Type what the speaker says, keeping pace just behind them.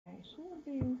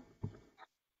be.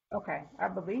 Okay, I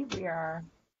believe we are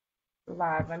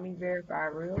live. Let me verify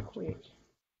real quick.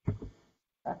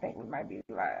 I think we might be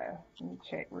live. Let me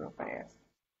check real fast.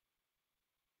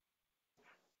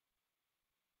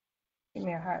 Give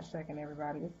me a hot second,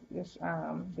 everybody. This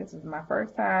is my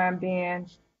first time being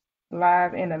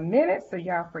live in a minute, so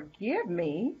y'all forgive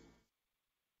me.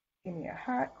 Give me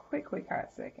a quick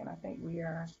hot second. I think we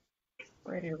are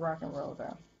ready to rock and roll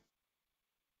though.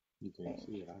 You can't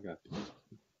see it. I got it.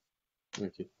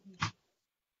 Thank you.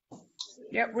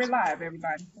 Yep, we're live,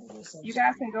 everybody. You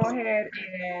guys can go ahead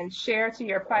and share to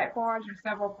your platforms, your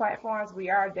several platforms. We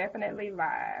are definitely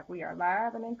live. We are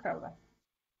live and in color.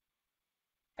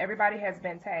 Everybody has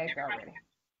been tagged already.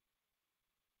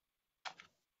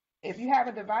 If you have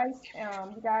a device,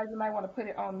 you guys, you might want to put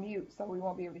it on mute so we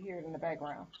won't be able to hear it in the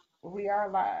background. But we are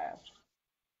live.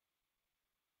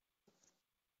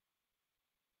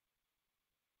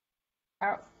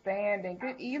 Outstanding.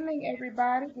 Good evening,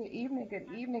 everybody. Good evening,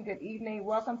 good evening, good evening.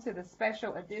 Welcome to the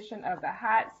special edition of the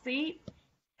Hot Seat.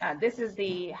 This is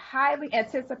the highly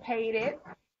anticipated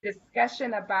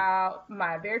discussion about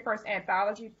my very first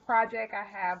anthology project. I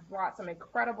have brought some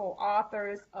incredible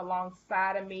authors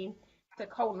alongside of me to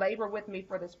co-labor with me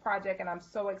for this project, and I'm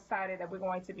so excited that we're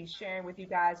going to be sharing with you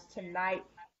guys tonight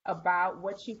about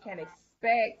what you can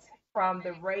expect from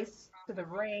the race to the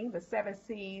ring, the 7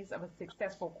 C's of a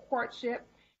successful courtship.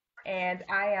 And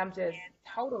I am just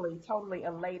totally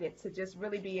elated to just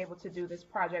really be able to do this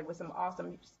project with some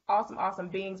awesome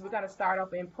beings. We're going to start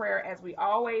off in prayer as we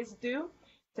always do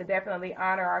to definitely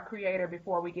honor our creator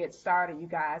before we get started, you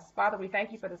guys. Father, we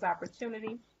thank you for this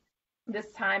opportunity,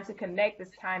 this time to connect,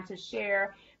 this time to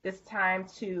share, this time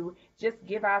to just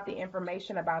give out the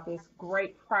information about this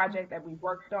great project that we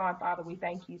worked on. Father, we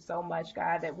thank you so much,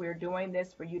 God, that we're doing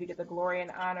this for you to get the glory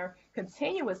and honor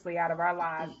continuously out of our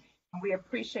lives. We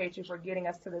appreciate you for getting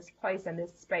us to this place and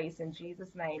this space. In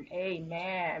Jesus' name,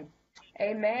 amen.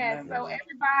 Amen. So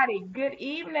everybody, good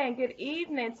evening. Good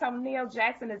evening. Toneal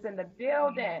Jackson is in the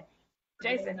building.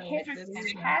 Jason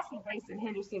Hendrickson, Pastor Jason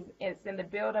Hendrickson is in the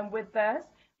building with us.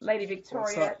 Lady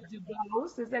Victoria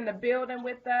Dubose is in the building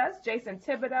with us. Jason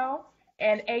Thibodeaux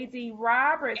and A.D.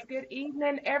 Roberts. Good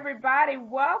evening, everybody.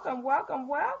 Welcome.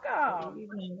 Good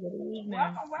evening.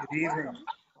 Welcome.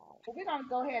 So we're going to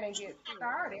go ahead and get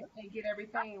started and get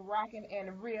everything rocking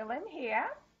and reeling here.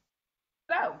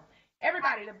 So,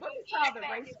 everybody, the book is called The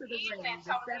Race to the Ring,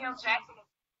 the 7 Steps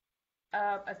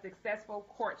of a Successful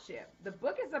Courtship. The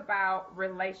book is about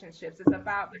relationships. It's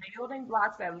about the building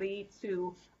blocks that lead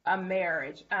to a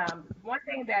marriage. One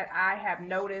thing that I have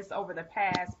noticed over the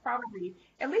past probably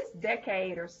at least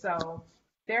decade or so,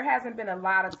 there hasn't been a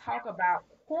lot of talk about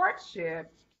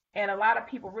courtship, and a lot of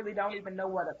people really don't even know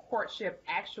what a courtship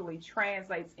actually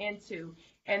translates into.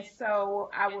 And so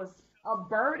I was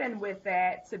burdened with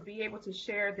that to be able to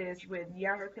share this with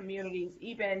younger communities,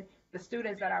 even the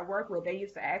students that I work with. They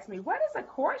used to ask me, what is a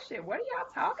courtship? What are y'all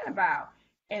talking about?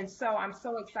 And so I'm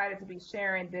so excited to be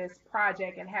sharing this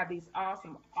project and have these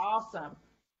awesome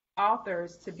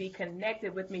authors to be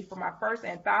connected with me for my first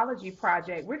anthology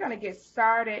project. We're going to get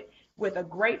started with a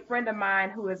great friend of mine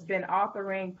who has been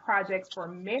authoring projects for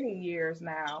many years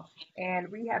now. And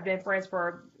we have been friends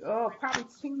for probably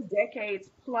 2 decades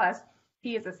plus.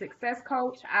 He is a success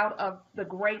coach out of the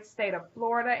great state of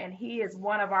Florida, and he is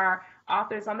one of our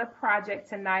authors on the project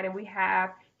tonight. And we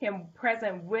have him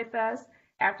present with us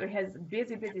after his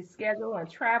busy schedule and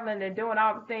traveling and doing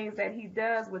all the things that he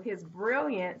does with his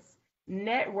brilliance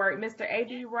network. Mr.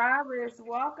 A.D. Roberts,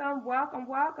 welcome.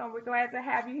 We're glad to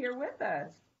have you here with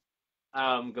us.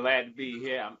 I'm glad to be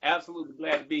here. I'm absolutely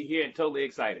glad to be here and totally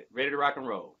excited. Ready to rock and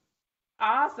roll.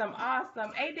 Awesome.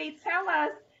 A.D., tell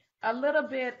us a little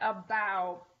bit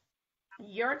about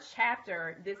your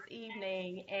chapter this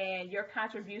evening and your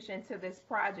contribution to this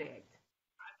project.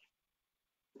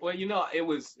 Well, it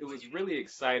was really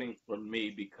exciting for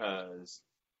me because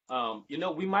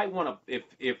we might want to,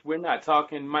 if we're not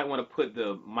talking, might want to put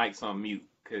the mics on mute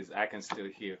because I can still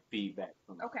hear feedback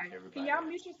from everybody. Can y'all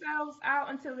mute yourselves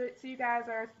out until you guys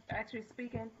are actually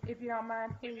speaking, if you don't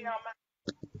mind, please?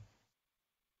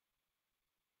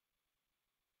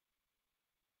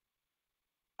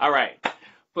 All right.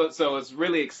 So it's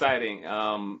really exciting.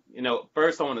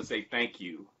 First I want to say thank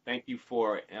you. Thank you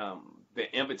for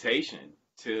the invitation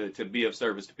to be of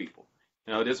service to people.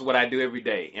 This is what I do every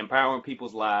day, empowering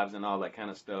people's lives and all that kind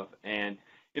of stuff. And,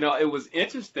 it was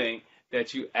interesting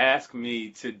that you asked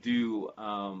me to do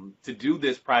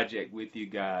this project with you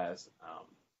guys.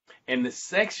 And the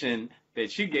section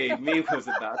that you gave me was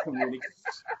about communication.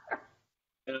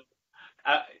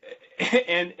 I,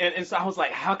 and so I was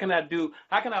like, how can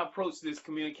I approach this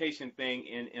communication thing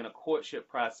in a courtship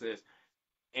process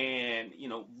and,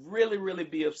 really, really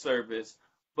be of service,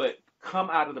 but come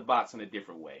out of the box in a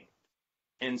different way.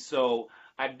 And so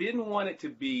I didn't want it to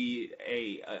be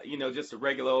just a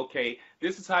regular, okay,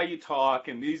 this is how you talk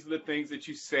and these are the things that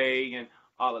you say and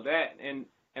all of that. And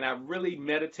I really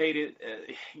meditated,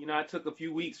 I took a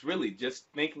few weeks really just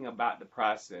thinking about the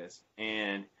process,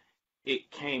 and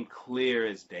it came clear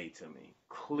as day to me,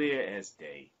 clear as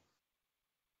day.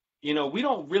 We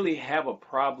don't really have a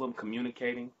problem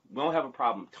communicating. We don't have a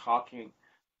problem talking.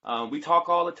 We talk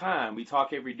all the time. We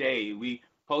talk every day. We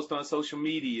post on social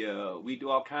media. We do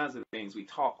all kinds of things. We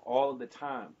talk all the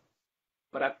time.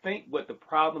 But I think what the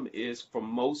problem is for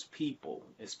most people,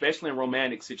 especially in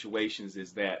romantic situations,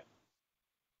 is that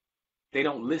they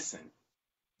don't listen.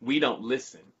 We don't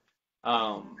listen.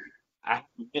 I, I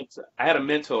had a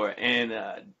mentor, and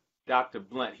Dr.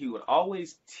 Blunt, he would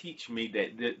always teach me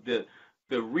that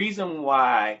the reason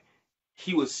why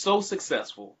he was so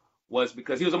successful was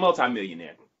because he was a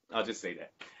multimillionaire. I'll just say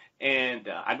that. And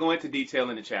I go into detail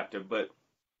in the chapter, but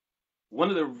one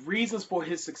of the reasons for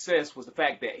his success was the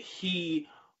fact that he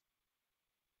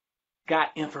got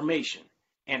information.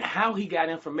 And how he got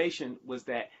information was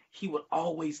that he would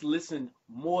always listen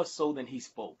more so than he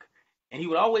spoke. And he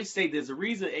would always say, there's a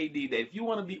reason, AD, that if you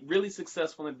want to be really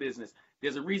successful in business,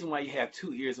 there's a reason why you have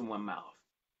 2 ears and 1 mouth,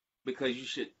 because you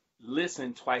should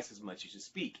listen twice as much as you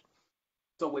speak.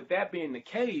 So with that being the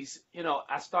case,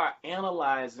 I start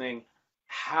analyzing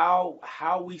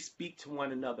how we speak to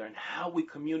one another and how we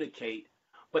communicate.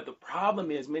 But the problem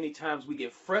is many times we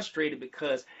get frustrated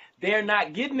because they're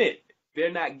not getting it.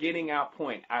 They're not getting our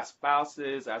point. Our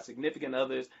spouses, our significant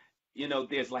others,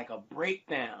 there's like a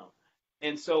breakdown.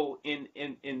 And so in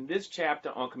this chapter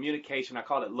on communication, I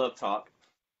call it Love Talk,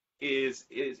 is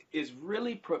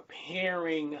really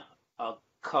preparing a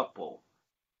couple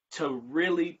to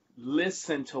really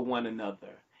listen to one another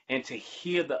and to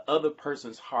hear the other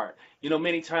person's heart.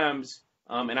 Many times,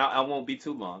 and I won't be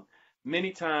too long,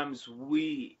 many times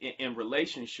we, in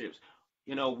relationships,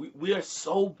 we are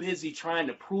so busy trying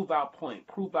to prove our point.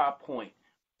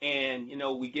 And,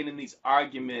 we get in these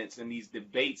arguments and these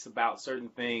debates about certain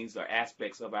things or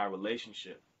aspects of our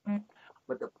relationship.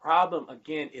 But the problem,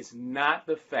 again, is not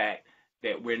the fact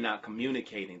that we're not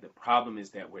communicating. The problem is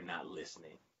that we're not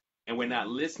listening. And we're not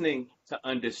listening to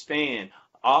understand.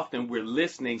 Often we're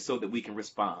listening so that we can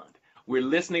respond. We're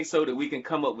listening so that we can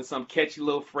come up with some catchy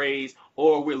little phrase,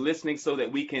 or we're listening so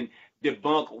that we can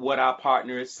debunk what our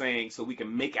partner is saying so we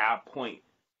can make our point.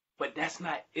 But that's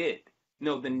not it.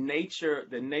 No, the nature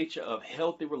of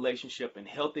healthy relationship and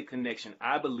healthy connection,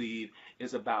 I believe,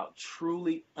 is about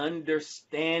truly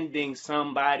understanding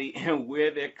somebody and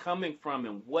where they're coming from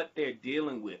and what they're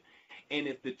dealing with. And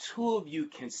if the two of you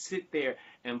can sit there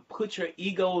and put your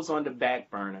egos on the back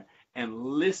burner and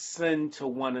listen to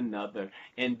one another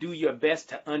and do your best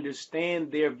to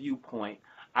understand their viewpoint,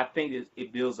 I think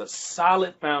it builds a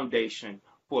solid foundation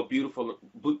for a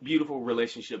beautiful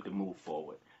relationship to move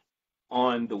forward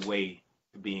on the way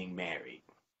to being married.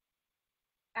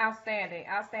 Outstanding.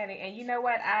 And you know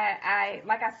what? I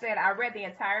like I said, I read the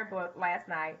entire book last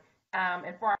night.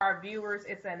 And for our viewers,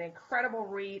 it's an incredible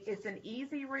read. It's an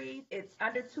easy read. It's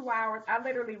under 2 hours. I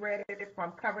literally read it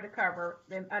from cover to cover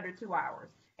in under 2 hours.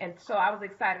 And so I was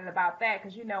excited about that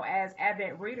because, as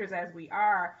Advent readers as we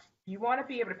are, you want to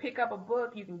be able to pick up a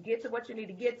book, you can get to what you need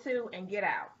to get to and get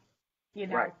out,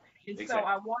 Right. And Exactly. so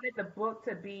I wanted the book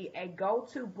to be a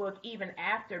go-to book even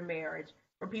after marriage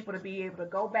for people to be able to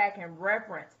go back and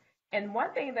reference. And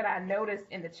one thing that I noticed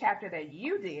in the chapter that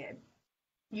you did,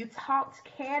 you talked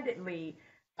candidly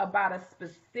about a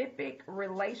specific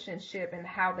relationship and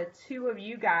how the two of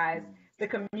you guys, the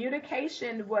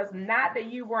communication was not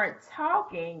that you weren't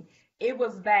talking, it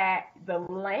was that the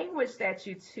language that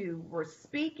you two were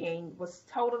speaking was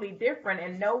totally different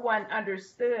and no one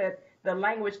understood the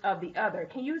language of the other.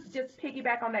 Can you just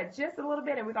piggyback on that just a little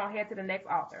bit and we're going to head to the next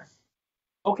author?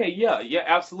 Okay, yeah,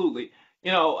 absolutely.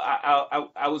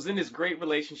 I was in this great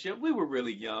relationship. We were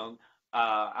really young.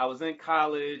 I was in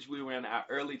college. We were in our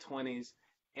early 20s,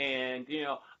 and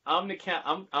I'm the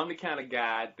kind of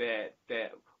guy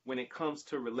that when it comes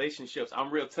to relationships,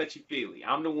 I'm real touchy feely.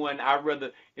 I'm the one I'd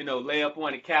rather lay up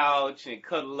on the couch and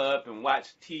cuddle up and watch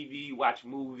TV, watch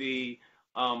movie.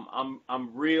 I'm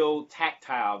real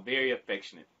tactile, very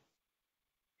affectionate,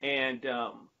 and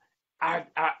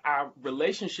our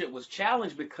relationship was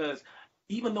challenged because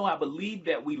even though I believed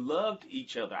that we loved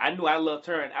each other, I knew I loved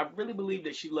her, and I really believed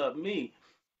that she loved me.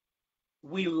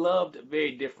 We loved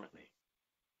very differently.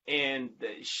 And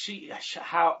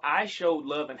how I showed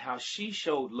love and how she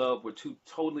showed love were two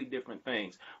totally different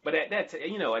things. But at at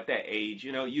that age,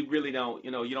 you really don't,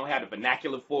 you don't have the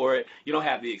vernacular for it. You don't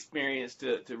have the experience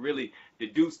to really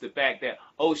deduce the fact that,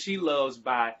 oh, she loves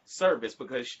by service,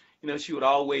 because, she would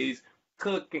always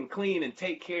cook and clean and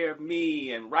take care of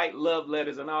me and write love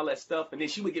letters and all that stuff. And then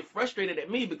she would get frustrated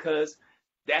at me because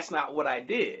that's not what I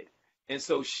did. And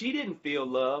so she didn't feel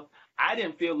love. I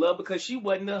didn't feel love because she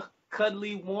wasn't a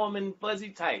cuddly, warm, and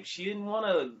fuzzy type. She didn't want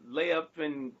to lay up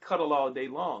and cuddle all day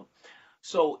long.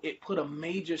 So it put a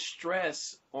major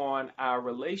stress on our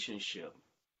relationship.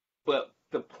 But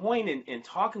the point in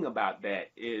talking about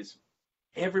that is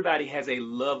everybody has a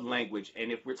love language.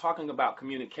 And if we're talking about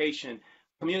communication,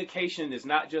 communication is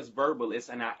not just verbal, it's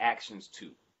in our actions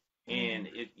too. And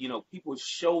people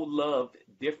show love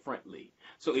differently.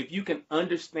 So if you can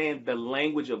understand the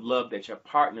language of love that your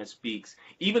partner speaks,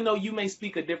 even though you may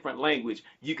speak a different language,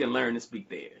 you can learn to speak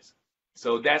theirs.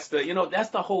 So that's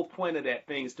the whole point of that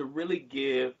thing, is to really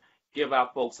give our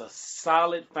folks a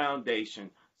solid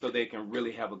foundation so they can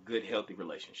really have a good, healthy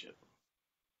relationship.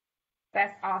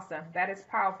 That's awesome. That is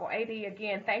powerful. AD,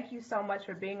 again, thank you so much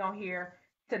for being on here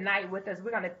tonight with us.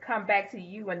 We're going to come back to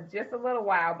you in just a little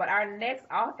while, but our next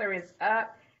author is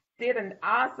up. Did an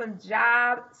awesome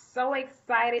job. So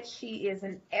excited. She is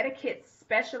an etiquette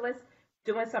specialist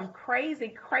doing some crazy,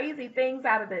 crazy things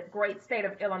out of the great state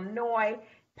of Illinois.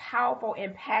 Powerful,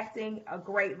 impacting, a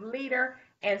great leader,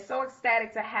 and so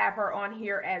ecstatic to have her on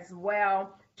here as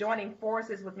well, joining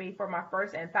forces with me for my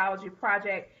first anthology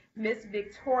project. Miss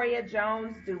Victoria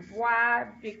Jones Dubose.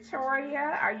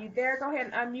 Victoria, are you there? Go ahead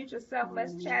and unmute yourself.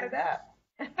 Let's chat it up.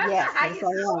 Yes, How yes, you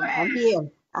I am. doing? I'm here.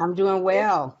 I'm doing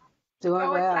well. Doing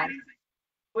So well. excited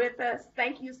with us.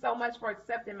 Thank you so much for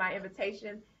accepting my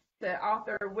invitation to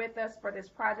author with us for this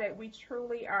project. We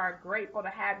truly are grateful to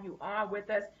have you on with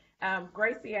us.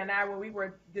 Gracie and I, when we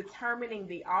were determining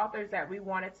the authors that we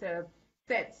wanted to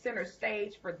set center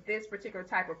stage for this particular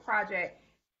type of project,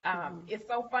 it's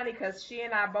so funny because she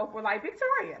and I both were like,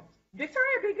 Victoria be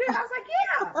good. I was like,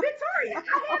 yeah, Victoria,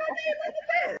 I had a name on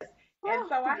the list. And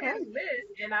so I had a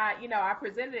list, and I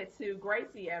presented it to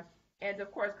Gracia. And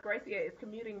of course, Gracia is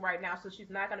commuting right now, so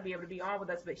she's not going to be able to be on with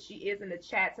us, but she is in the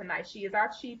chat tonight. She is our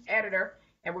chief editor,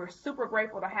 and we're super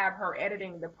grateful to have her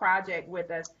editing the project with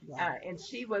us. And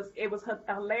it was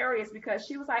hilarious because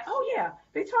she was like, oh yeah,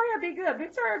 Victoria be good.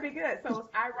 So it's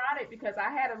ironic because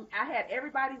I had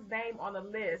everybody's name on the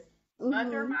list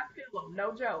under my pillow,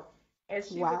 no joke. And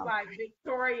she was like,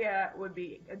 Victoria would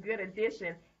be a good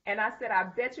addition. And I said, I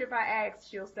bet you if I ask,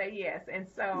 she'll say yes. And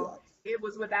so it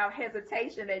was without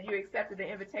hesitation that you accepted the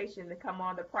invitation to come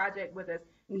on the project with us.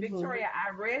 Victoria,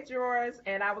 I read yours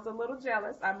and I was a little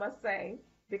jealous, I must say,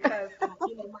 because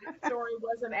my story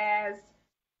wasn't as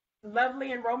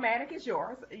lovely and romantic as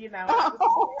yours. I was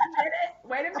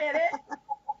wait a minute.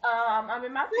 I'm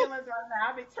in my feelings right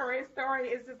now. Victoria's story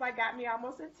is just like got me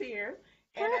almost in tears.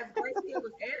 And as Gracie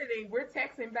was editing, we're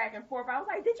texting back and forth. I was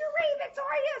like, did you read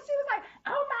Victoria? She was like,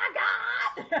 oh my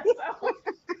God. So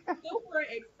super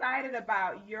excited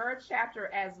about your chapter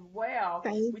as well.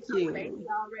 Thank we you. talked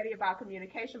already about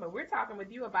communication, but we're talking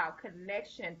with you about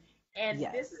connection. And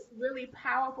this is really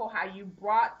powerful how you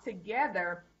brought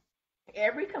together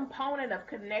every component of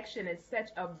connection in such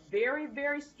a very,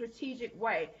 very strategic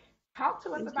way. Talk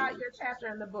to us about your chapter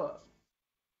in the book.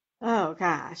 Oh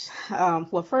gosh.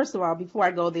 Well, first of all, before I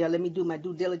go there, let me do my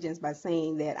due diligence by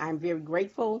saying that I'm very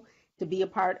grateful to be a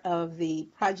part of the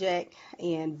project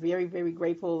and very, very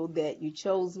grateful that you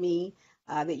chose me,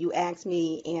 that you asked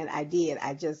me, and I did.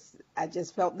 I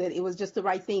just felt that it was just the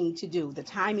right thing to do. The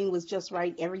timing was just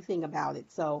right, everything about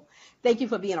it. So thank you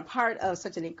for being a part of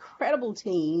such an incredible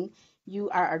team.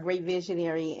 You are a great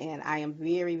visionary, and I am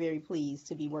very, very pleased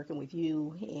to be working with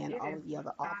you and all of the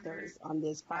other authors on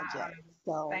this project.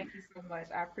 So thank you so much.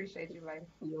 I appreciate you,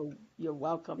 lady. You're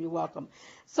welcome. You're welcome.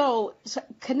 So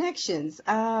connections.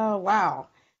 Wow.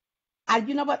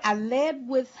 You know what? I led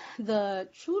with the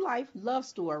true life love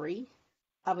story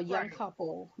of a young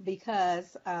couple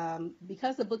because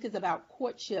the book is about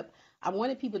courtship. I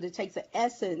wanted people to take the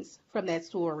essence from that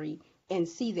story and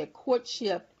see that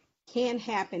courtship can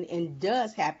happen and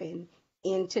does happen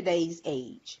in today's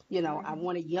age. I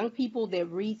wanted young people that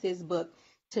read this book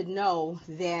to know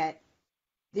that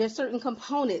there are certain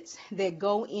components that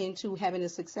go into having a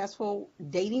successful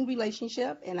dating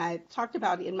relationship. And I talked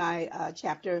about in my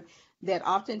chapter that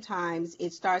oftentimes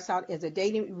it starts out as a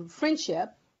dating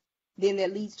friendship, then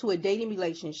that leads to a dating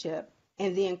relationship,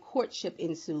 and then courtship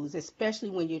ensues, especially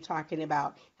when you're talking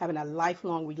about having a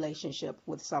lifelong relationship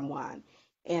with someone.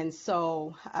 And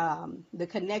so the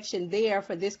connection there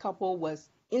for this couple was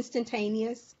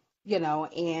instantaneous, you know,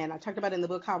 and I talked about in the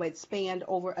book how it spanned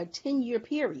over a 10-year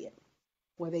period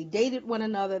where they dated one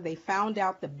another, they found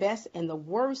out the best and the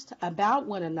worst about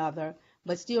one another,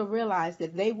 but still realized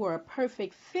that they were a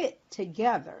perfect fit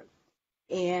together.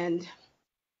 And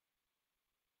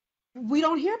we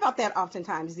don't hear about that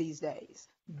oftentimes these days,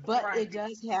 but Right. it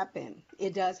does happen.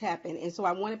 It does happen. And so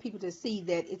I wanted people to see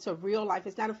that it's a real life,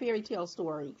 it's not a fairy tale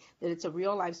story, that it's a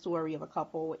real life story of a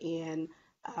couple, and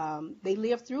they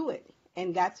lived through it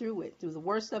and got through it, through the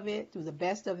worst of it, through the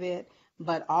best of it.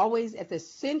 But always at the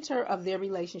center of their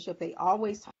relationship, they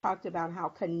always talked about how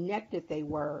connected they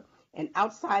were. And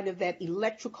outside of that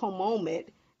electrical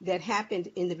moment that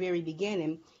happened in the very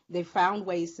beginning, they found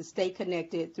ways to stay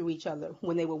connected through each other.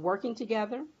 When they were working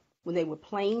together, when they were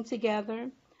playing together,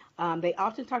 they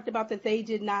often talked about that they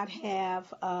did not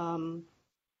have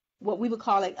what we would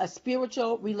call a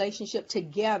spiritual relationship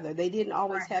together. They didn't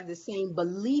always Right. have the same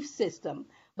belief system,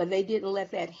 but they didn't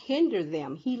let that hinder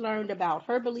them. He learned about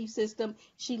her belief system,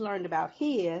 she learned about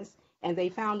his, and they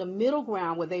found a middle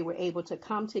ground where they were able to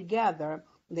come together.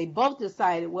 They both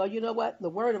decided, well, you know what? The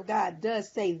Word of God does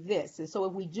say this. And so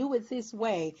if we do it this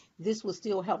way, this will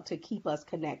still help to keep us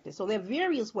connected. So there are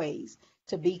various ways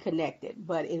to be connected,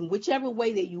 but in whichever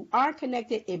way that you are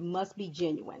connected, it must be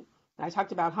genuine. I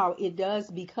talked about how it does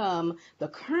become the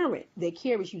current that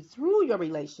carries you through your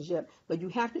relationship, but you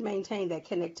have to maintain that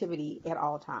connectivity at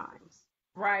all times.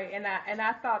 Right, and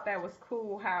I thought that was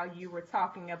cool how you were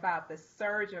talking about the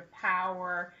surge of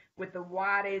power with the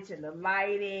wattage and the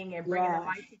lighting and bringing the Yes.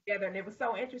 light together. And it was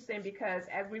so interesting because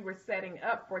as we were setting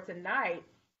up for tonight,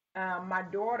 my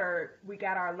daughter, we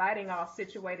got our lighting all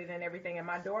situated and everything, and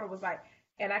my daughter was like,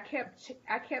 and I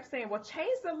kept saying, well,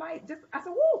 change the light. Just I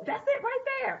said, whoa, that's it right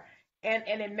there. And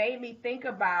it made me think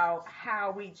about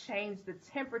how we change the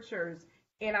temperatures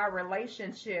in our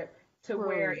relationship to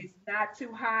where True. it's not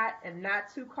too hot and not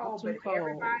too Not cold, too but cold.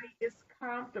 everybody is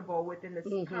comfortable within the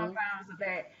Hmm. confines of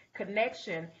that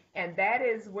connection. And that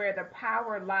is where the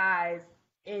power lies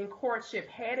in courtship,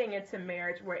 heading into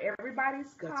marriage, where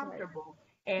everybody's That's right. comfortable.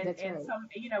 And That's and right. some,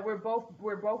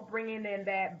 we're both bringing in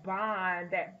that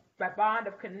bond, that bond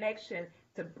of connection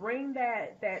to bring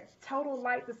that total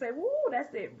light to say, "Woo,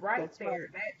 that's it right That's right. there.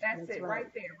 That's That's it right.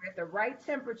 right there. We're at the right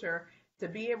temperature to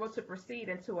be able to proceed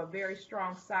into a very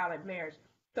strong, solid marriage."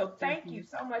 So thank you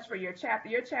Hmm. so much for your chapter.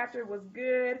 Your chapter was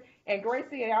good. And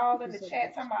Gracie, all Thank in you the so chat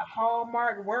much. talking about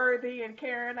Hallmark worthy and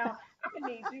carrying on. I'm gonna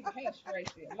need you to hush,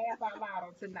 Gracie, and laugh out loud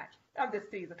on tonight. I'm just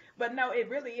teasing. But no, it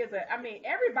really is I mean,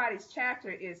 everybody's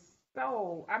chapter is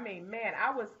so, I mean, man,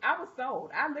 I was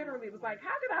sold. I literally was like,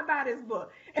 how did I buy this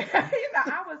book? I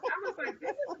was like, this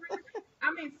is really,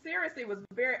 I mean, seriously, it was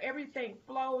very, everything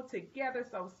flowed together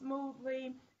so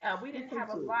smoothly. We Well, didn't have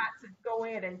thank a you. lot to go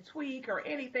in and tweak or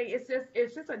anything. It's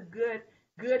just a good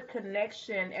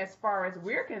connection as far as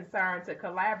we're concerned to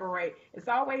collaborate. It's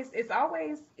always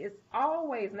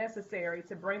necessary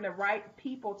to bring the right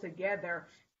people together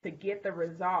to get the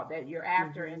result that you're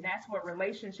after. And Hmm. that's what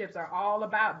relationships are all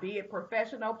about, be it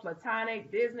professional, platonic,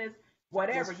 business,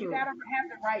 whatever. That's You true. got to have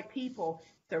the right people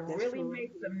to That's really true.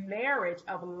 make the marriage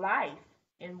of life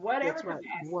in whatever That's right.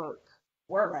 capacity Work.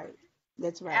 work. Right.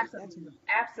 That's right. That's Absolutely,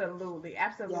 right. absolutely, Yeah.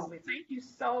 absolutely. Thank you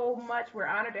so much. We're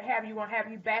honored to have you. We're gonna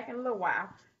have you back in a little while.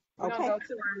 We're gonna Okay. go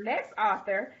to our next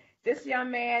author. This young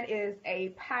man is a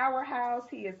powerhouse.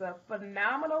 He is a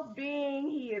phenomenal being.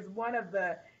 He is one of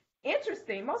the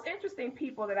most interesting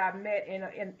people that I've met in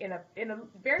a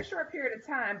very short period of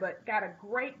time, but got a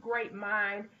great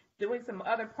mind, doing some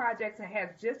other projects, and has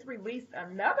just released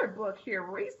another book here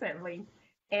recently.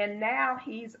 And now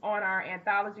he's on our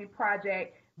anthology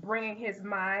project, bringing his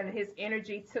mind and his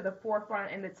energy to the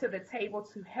forefront and to the table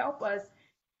to help us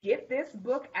get this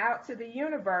book out to the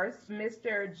universe.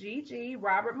 Mr. GiGi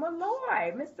Robert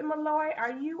Malloy. Mr. Malloy,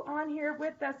 are you on here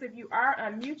with us? If you are,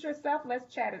 unmute yourself.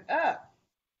 Let's chat it up.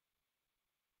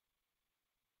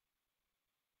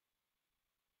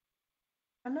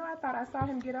 I thought I saw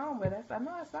him get on with us. I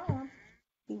know I saw him.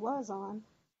 He was on.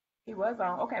 He was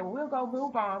on. Okay, well, we'll go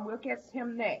move on. We'll catch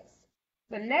him next.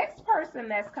 The next person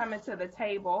that's coming to the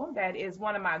table that is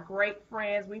one of my great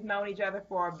friends. We've known each other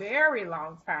for a very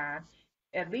long time,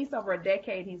 at least over a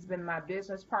decade. He's been my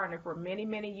business partner for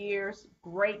many years.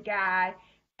 Great guy,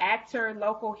 actor,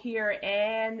 local here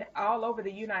and all over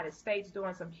the United States,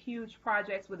 doing some huge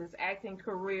projects with his acting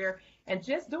career and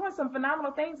just doing some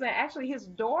phenomenal things. And actually, his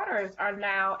daughters are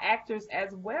now actors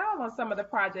as well on some of the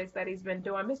projects that he's been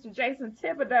doing. Mr. Jason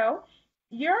Thibodeaux,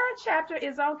 your chapter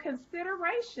is on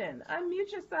consideration.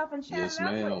 Unmute yourself and chat it Yes,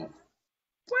 up with ma'am. us.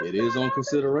 What's It is going on on, Mr.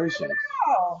 consideration.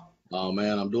 Thibodeaux? Oh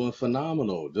man, I'm doing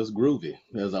phenomenal. Just groovy,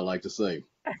 as I like to say.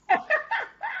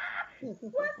 What's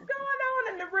going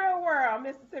on in the real world,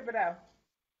 Mr. Thibodeaux?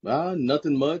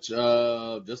 Nothing much.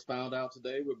 Just found out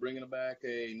today we're bringing back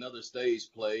another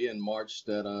stage play in March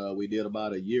that we did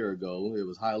about a year ago. It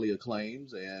was highly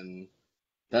acclaimed, and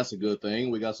that's a good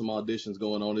thing. We got some auditions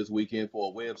going on this weekend for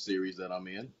a web series that I'm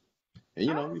in.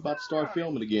 And, we about to start Awesome.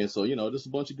 filming again. So, just a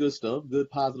bunch of good stuff, good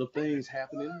positive things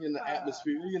happening in the Awesome.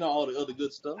 atmosphere, all the other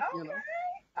good stuff. Okay. Okay.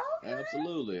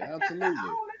 Absolutely. Absolutely.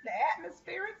 All in the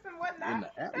atmospherics and In whatnot. the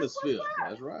That's what's atmosphere. up.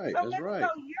 That's right. So That's let's right. so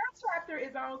your chapter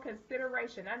is on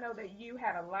consideration. I know that you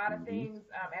had a lot of Hmm. things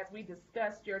as we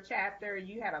discussed your chapter.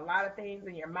 You had a lot of things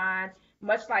in your mind,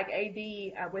 much like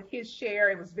AD with his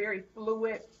share. It was very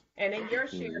fluid, and in your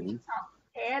share, you Hmm. talked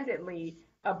candidly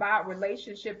about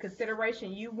relationship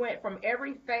consideration. You went from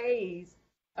every phase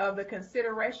of the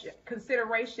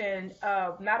consideration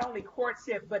of not only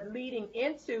courtship but leading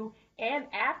into and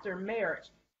after marriage.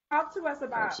 Talk to us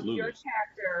about your Absolutely.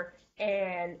 chapter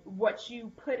and what you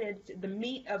put into the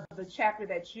meat of the chapter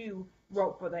that you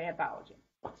wrote for the anthology.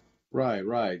 Right,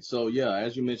 right. So yeah,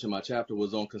 as you mentioned, my chapter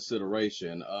was on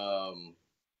consideration.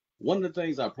 One of the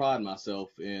things I pride myself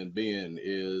in being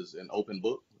is an open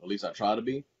book. At least I try to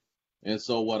be. And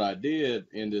so what I did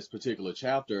in this particular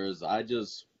chapter is I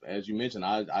just, as you mentioned,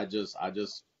 I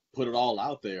just put it all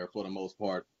out there for the most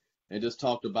part, and just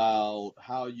talked about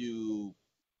how you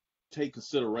take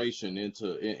consideration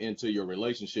into your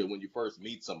relationship when you first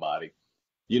meet somebody,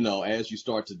 as you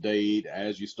start to date,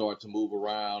 as you start to move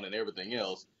around and everything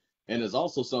else. And there's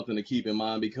also something to keep in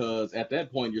mind because at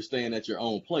that point you're staying at your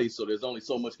own place, so there's only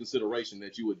so much consideration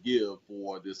that you would give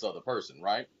for this other person,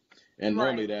 right? And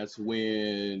normally Right. that's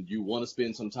when you want to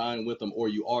spend some time with them or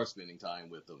you are spending time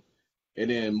with them. And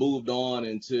then moved on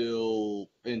into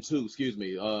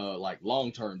like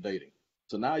long-term dating.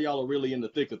 So now y'all are really in the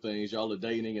thick of things. Y'all are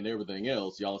dating and everything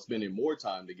else. Y'all are spending more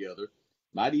time together,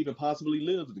 might even possibly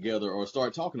live together or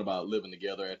start talking about living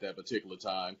together at that particular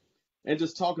time. And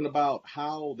just talking about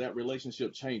how that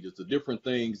relationship changes, the different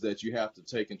things that you have to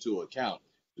take into account.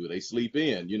 Do they sleep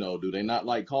in? Do they not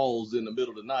like calls in the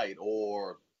middle of the night?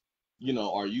 Or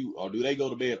do they go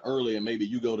to bed early and maybe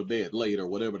you go to bed late or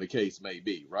whatever the case may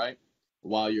be, right?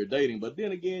 While you're dating. But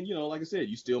then again, like I said,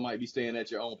 you still might be staying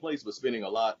at your own place, but spending a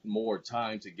lot more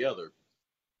time together.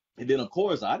 And then, of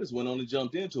course, I just went on and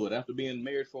jumped into it. After being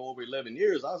married for over 11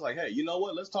 years, I was like, hey, you know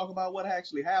what? Let's talk about what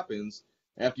actually happens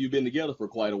after you've been together for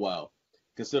quite a while.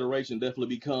 Consideration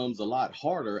definitely becomes a lot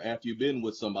harder after you've been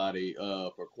with somebody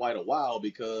for quite a while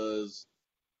because,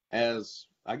 as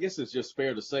I guess it's just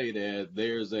fair to say that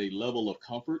there's a level of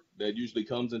comfort that usually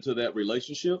comes into that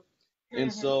relationship. And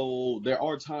Hmm. so there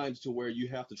are times to where you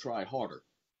have to try harder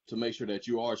to make sure that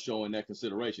you are showing that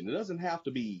consideration. It doesn't have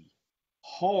to be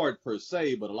hard per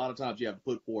se, but a lot of times you have to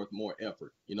put forth more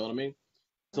effort. You know what I mean?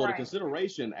 So the Right.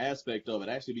 consideration aspect of it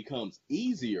actually becomes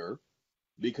easier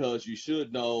because you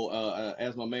should know,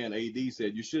 as my man AD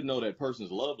said, you should know that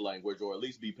person's love language or at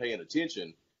least be paying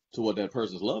attention to what that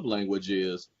person's love language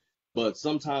is. But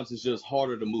sometimes it's just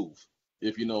harder to move,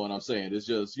 if you know what I'm saying. It's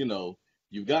just,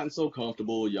 you've gotten so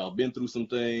comfortable, y'all been through some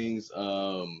things,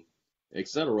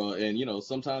 etc. And,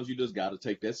 sometimes you just got to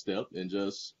take that step and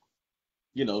just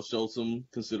show some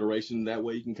consideration. That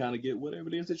way you can kind of get whatever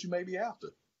it is that you may be after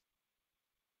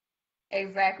in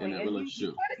Exactly. that And you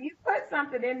relationship. put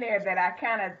something in there that I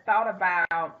kind of thought about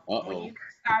when Uh-oh. you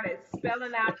started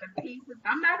spelling out the pieces.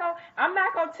 I'm not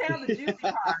gonna tell the juicy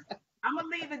part. I'm gonna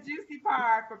leave the juicy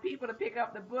part for people to pick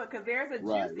up the book because there's a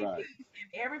Right, juicy right. piece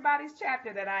in everybody's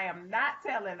chapter that I am not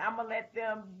telling. I'm gonna let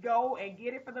them go and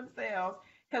get it for themselves.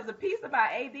 Because the piece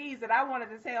about ADs that I wanted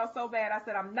to tell so bad, I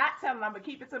said I'm not telling. I'm gonna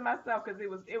keep it to myself because it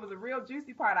was a real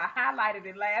juicy part. I highlighted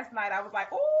it last night. I was like,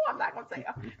 oh, I'm not gonna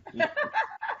tell.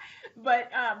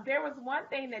 But there was one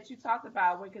thing that you talked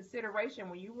about when consideration,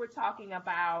 when you were talking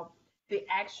about the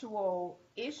actual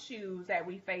issues that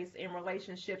we face in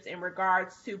relationships in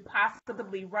regards to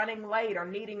possibly running late or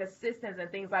needing assistance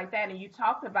and things like that. And you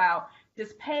talked about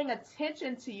just paying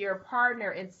attention to your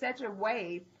partner in such a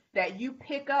way that you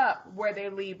pick up where they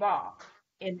leave off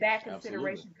in that Absolutely.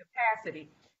 consideration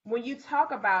capacity. When you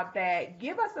talk about that,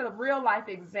 give us a real life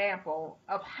example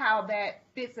of how that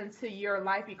fits into your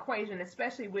life equation,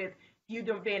 especially with you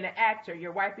being an actor,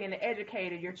 your wife being an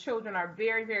educator, your children are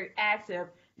very, very active,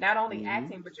 not only Hmm.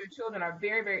 acting, but your children are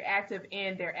very, very active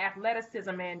in their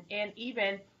athleticism and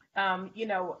even,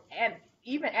 and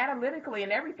even analytically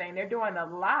and everything. They're doing a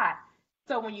lot.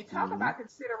 So when you talk Hmm. about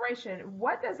consideration,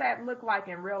 what does that look like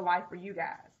in real life for you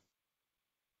guys?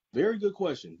 Very good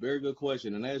question. Very good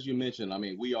question. And as you mentioned, I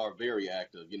mean, we are very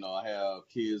active. I have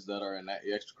kids that are in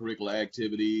extracurricular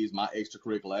activities, my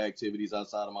extracurricular activities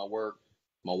outside of my work.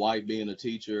 my wife being a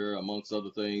teacher, amongst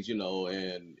other things,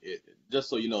 and just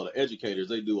so you know, the educators,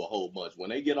 they do a whole bunch. When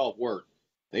they get off work,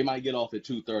 they might get off at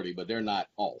 2:30, but they're not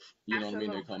off. You know what I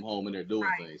mean? They Absolutely. come home and they're doing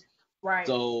Right. things. Right.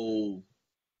 So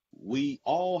we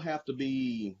all have to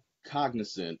be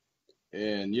cognizant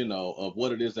and, of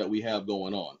what it is that we have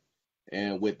going on.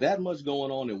 And with that much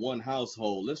going on in one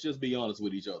household, let's just be honest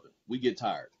with each other. We get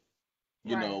tired.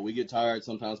 Right. We get tired.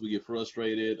 Sometimes we get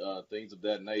frustrated, things of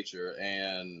that nature.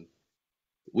 And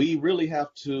we really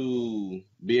have to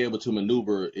be able to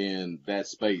maneuver in that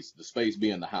space, the space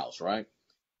being the house, right?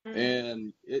 Mm-hmm.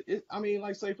 And I mean,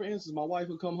 like, say, for instance, my wife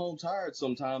would come home tired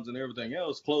sometimes and everything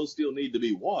else. Clothes still need to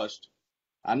be washed.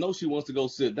 I know she wants to go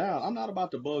sit down. I'm not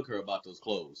about to bug her about those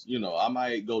clothes. I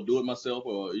might go do it myself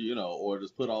or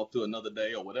just put off to another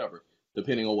day or whatever,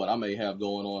 depending on what I may have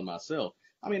going on myself.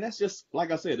 I mean, that's just, like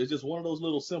I said, it's just one of those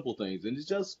little simple things. And it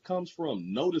just comes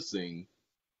from noticing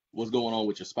what's going on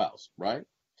with your spouse, right?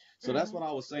 So that's Mm-hmm. what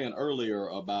I was saying earlier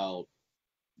about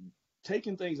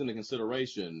taking things into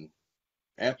consideration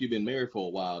after you've been married for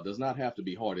a while does not have to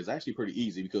be hard. It's actually pretty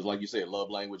easy because, like you said, love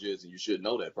languages, and you should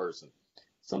know that person.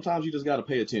 Sometimes you just got to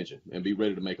pay attention and be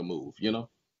ready to make a move,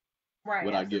 Right.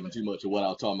 without giving Absolutely. too much of what I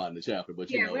was talking about in the chapter.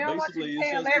 But, Yeah, we don't want you to basically, it's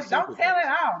tell just the every. Don't simple tell it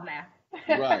things. all now.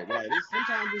 Right, right.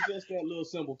 Sometimes it's just that little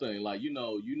simple thing. Like,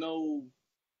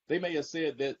 they may have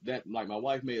said that like my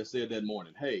wife may have said that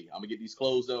morning, hey, I'm going to get these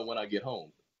clothes done when I get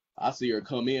home. I see her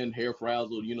come in, hair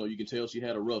frazzled, you can tell she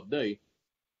had a rough day.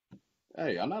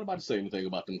 Hey, I'm not about to say anything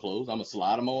about them clothes. I'm going to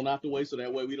slide them on out the way so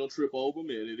that way we don't trip over them,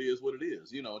 and it is what it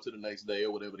is, until the next day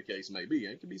or whatever the case may be.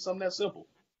 And it can be something that simple.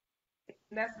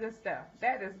 That's good stuff.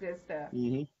 That is good stuff.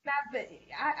 Hmm. Now,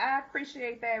 I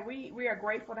appreciate that. We are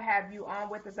grateful to have you on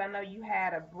with us. I know you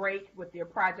had a break with your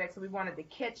project, so we wanted to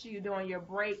catch you during your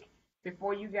break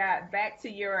before you got back to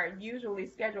your usually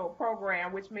scheduled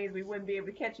program, which means we wouldn't be able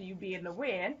to catch you. You'd be in the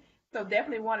wind. So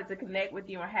definitely wanted to connect with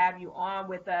you and have you on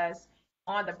with us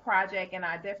on the project. And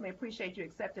I definitely appreciate you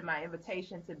accepting my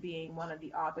invitation to being one of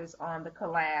the authors on the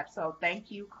collab. So thank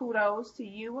you. Kudos to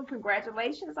you and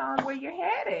congratulations on where you're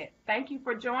headed. Thank you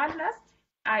for joining us.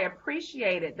 I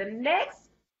appreciate it. The next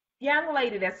young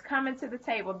lady that's coming to the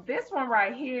table, this one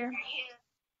right here,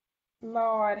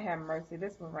 Lord have mercy,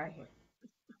 this one right here.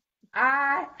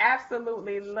 I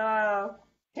absolutely love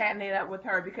chatting it up with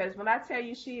her because when I tell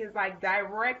you she is like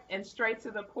direct and straight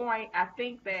to the point, I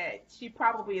think that she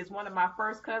probably is one of my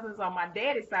first cousins on my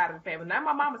daddy's side of the family, not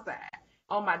my mama's side.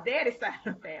 On my daddy's side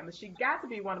of the family, she got to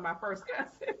be one of my first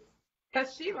cousins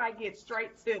because she like gets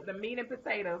straight to the meat and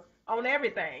potatoes on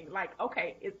everything. Like,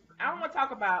 okay, I don't want to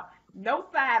talk about no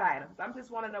side items. I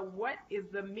just want to know what is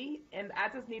the meat, and I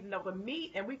just need to know the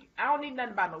meat, and I don't need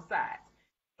nothing about no sides.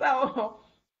 So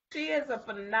she is a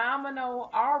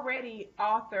phenomenal already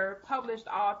author, published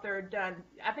author, done,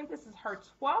 I think this is her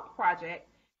 12th project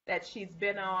that she's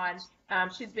been on.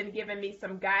 She's been giving me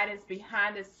some guidance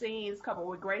behind the scenes, coupled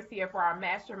with Grace here for our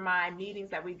mastermind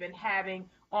meetings that we've been having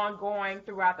ongoing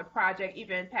throughout the project.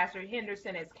 Even Pastor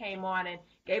Hendrickson has came on and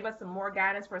gave us some more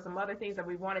guidance for some other things that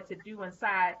we wanted to do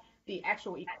inside the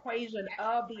actual equation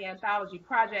of the anthology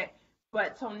project.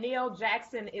 But Toneal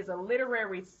Jackson is a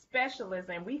literary specialist,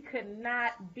 and we could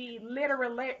not be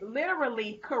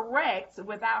literally correct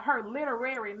without her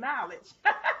literary knowledge.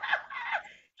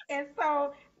 And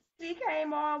so she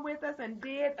came on with us and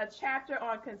did a chapter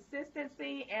on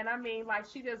consistency. And I mean, like,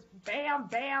 she just bam,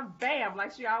 bam, bam,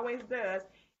 like she always does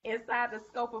inside the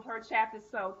scope of her chapter.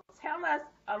 So tell us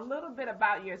a little bit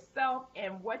about yourself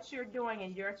and what you're doing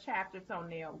in your chapter,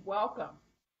 Toneal. Welcome.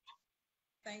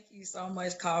 Thank you so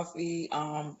much, Coffee.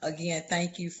 Again,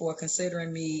 thank you for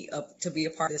considering me to be a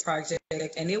part of this project.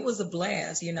 And it was a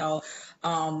blast.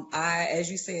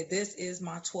 As you said, this is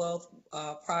my 12th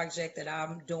project that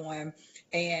I'm doing.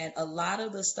 And a lot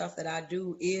of the stuff that I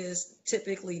do is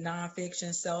typically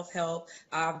nonfiction, self-help.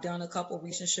 I've done a couple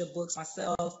relationship books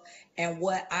myself. And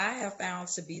what I have found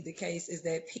to be the case is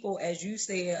that people, as you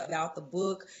said about the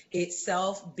book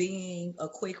itself being a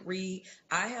quick read,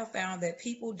 I have found that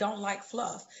people don't like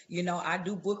fluff. I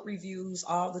do book reviews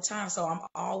all the time. So I'm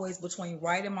always between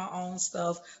writing my own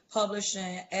stuff,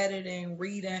 publishing, editing,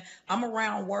 reading. I'm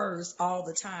around words all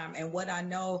the time. And what I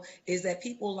know is that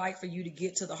people like for you to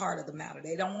get to the heart of the matter.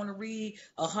 They don't want to read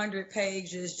 100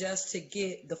 pages just to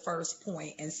get the first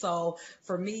point. And so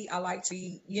for me, I like to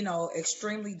be,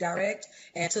 extremely direct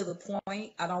and to the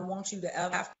point. I don't want you to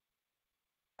ever have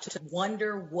to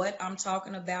wonder what I'm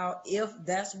talking about, if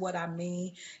that's what I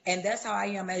mean. And that's how I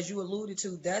am, as you alluded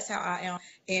to, that's how I am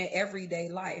in everyday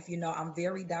life. You know, I'm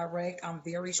very direct, I'm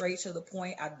very straight to the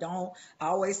point. I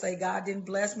always say God didn't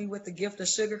bless me with the gift of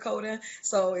sugarcoating.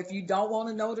 So if you don't want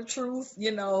to know the truth,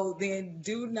 you know, then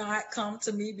do not come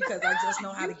to me, because I just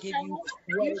know how to give you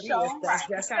what it is. That's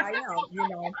just how I am, you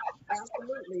know.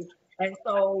 Absolutely. And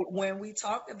so when we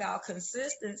talked about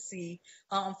consistency,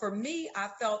 for me, I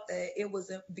felt that it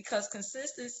was because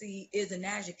consistency is an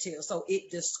adjective. So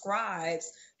it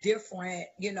describes different,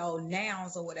 you know,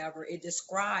 nouns or whatever. It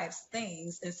describes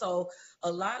things. And so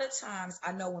a lot of times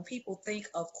I know when people think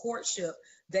of courtship,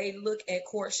 they look at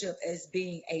courtship as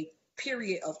being a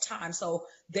period of time. So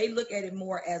they look at it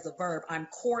more as a verb. I'm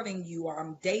courting you, or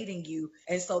I'm dating you.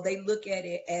 And so they look at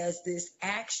it as this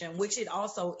action, which it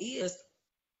also is.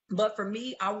 But for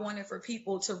me, I wanted for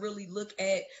people to really look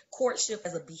at courtship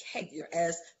as a behavior,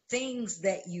 as things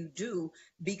that you do,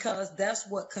 because that's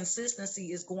what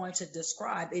consistency is going to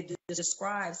describe. It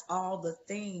describes all the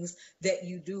things that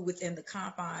you do within the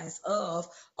confines of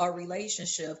a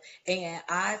relationship. And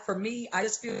for me, I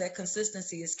just feel that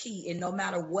consistency is key. And no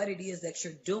matter what it is that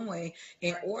you're doing,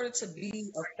 in order to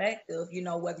be effective, you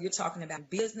know, whether you're talking about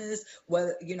business,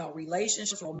 whether, you know,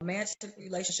 relationships, romantic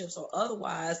relationships, or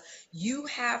otherwise, your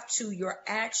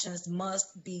actions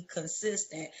must be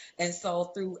consistent. And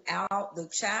so throughout the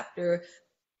chapter,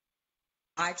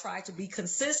 I try to be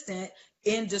consistent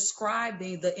in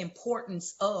describing the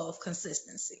importance of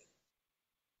consistency.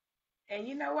 And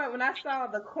you know what? When I saw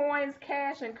the coins,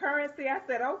 cash, and currency, I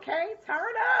said, okay,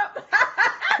 turn up.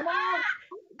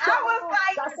 I was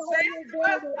like, that's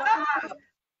what's up.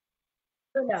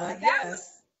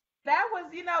 Yes. That was,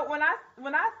 you know, when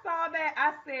I saw that,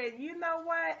 I said, you know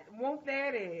what? Won't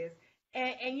that is.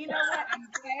 And you know what? I'm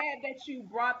glad that you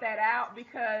brought that out,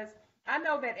 because I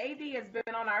know that AD has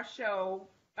been on our show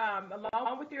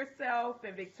along with yourself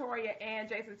and Victoria and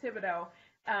Jason Thibodeaux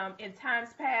in times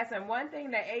past. And one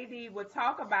thing that AD would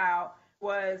talk about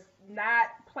was not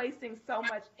placing so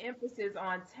much emphasis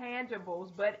on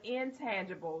tangibles, but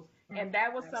intangibles. And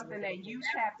that was something that you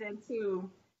tapped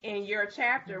into in your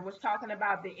chapter, was talking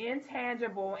about the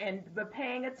intangible and the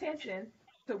paying attention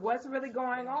to what's really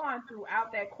going on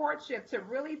throughout that courtship, to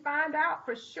really find out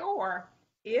for sure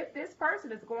if this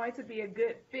person is going to be a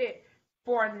good fit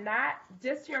for not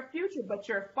just your future, but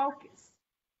your focus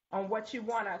on what you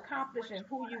want to accomplish and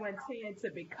who you intend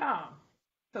to become.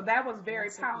 So that was very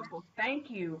powerful. Thank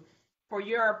you for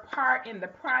your part in the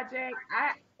project.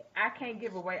 I can't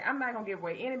give away. I'm not gonna give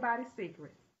away anybody's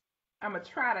secrets. I'm gonna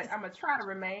try to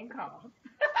remain calm.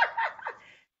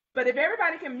 But if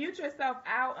everybody can mute yourself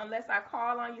out unless I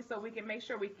call on you, so we can make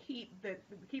sure we keep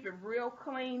it real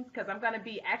clean, because I'm going to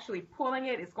be actually pulling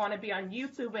it. It's going to be on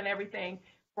YouTube and everything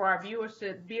for our viewers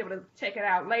to be able to check it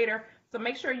out later. So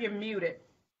make sure you're muted.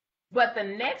 But the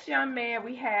next young man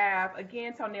we have,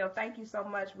 again, Toneal, thank you so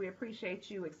much. We appreciate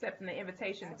you accepting the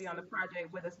invitation to be on the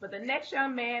project with us. But the next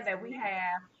young man that we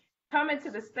have coming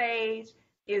to the stage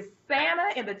is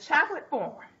Santa in the chocolate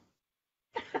form.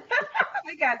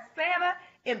 We got Santa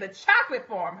in the chocolate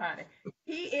form, honey.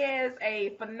 He is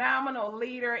a phenomenal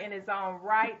leader in his own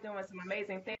right, doing some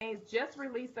amazing things. Just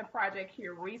released a project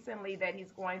here recently that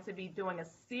he's going to be doing a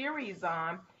series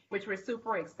on, which we're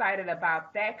super excited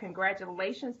about that.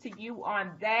 Congratulations to you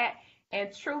on that,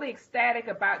 and truly ecstatic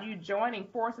about you joining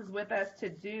forces with us to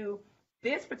do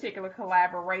this particular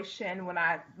collaboration. When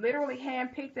I literally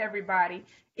handpicked everybody,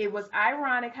 it was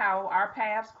ironic how our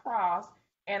paths crossed.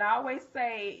 And I always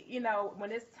say, you know,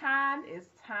 when it's time, it's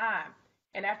time.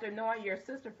 And after knowing your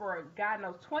sister for, God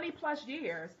knows, 20 plus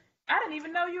years, I didn't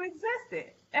even know you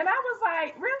existed. And I was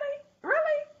like, really?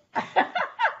 Really?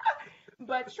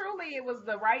 But truly, it was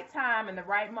the right time and the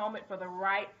right moment for the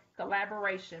right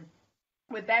collaboration.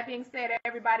 With that being said,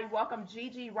 everybody, welcome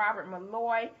GiGi Robert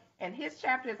Malloy, and his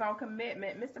chapter is on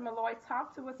commitment. Mr. Malloy,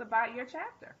 talk to us about your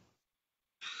chapter.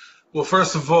 Well,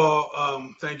 first of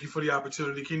all, thank you for the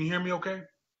opportunity. Can you hear me okay?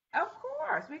 Of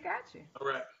course, we got you. All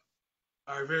right.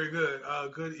 All right, very good.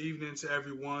 Good evening to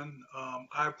everyone.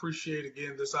 I appreciate,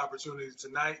 again, this opportunity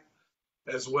tonight,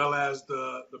 as well as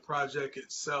the project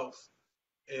itself.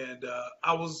 And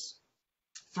I was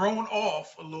thrown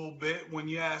off a little bit when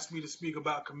you asked me to speak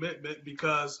about commitment,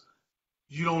 because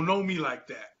you don't know me like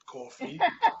that, Coffee.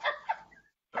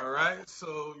 All right.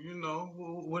 So, you know,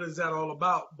 what is that all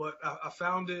about? But I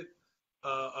found it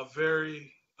a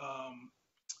very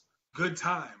good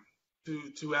time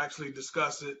to actually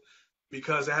discuss it,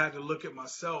 because I had to look at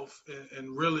myself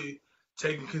and really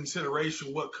take in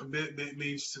consideration what commitment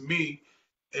means to me,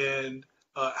 and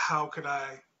how could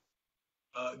I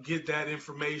get that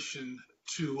information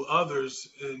to others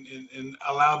and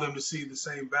allow them to see the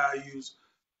same values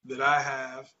that I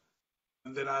have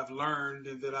and that I've learned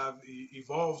and that I've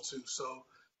evolved to. So,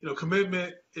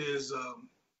 commitment is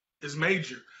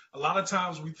major. A lot of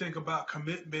times we think about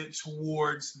commitment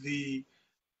towards the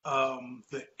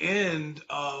end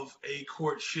of a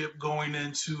courtship going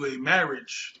into a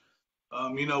marriage.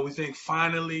 We think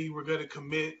finally we're going to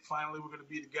commit, finally we're going to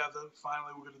be together,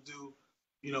 finally we're going to do,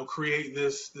 create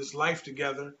this life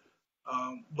together.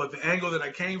 But the angle that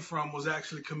I came from was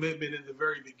actually commitment in the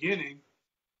very beginning.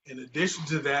 In addition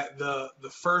to that, the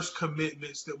first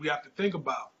commitments that we have to think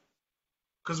about.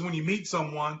 Because when you meet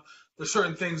someone, there's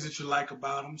certain things that you like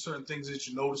about them, certain things that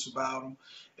you notice about them,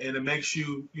 and it makes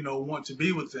you, want to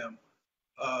be with them.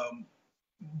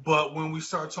 But when we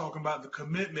start talking about the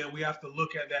commitment, we have to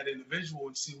look at that individual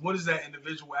and see what is that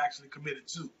individual actually committed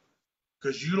to.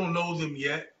 Because you don't know them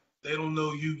yet, they don't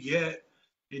know you yet,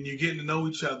 and you're getting to know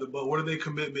each other. But what are they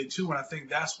committed to? And I think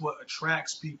that's what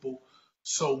attracts people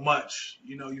so much.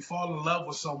 You fall in love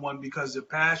with someone because they're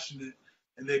passionate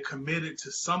and they're committed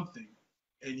to something,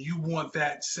 and you want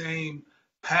that same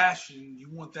passion, you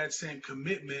want that same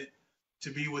commitment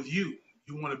to be with you.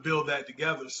 You want to build that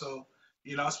together. So,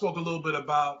 I spoke a little bit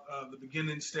about the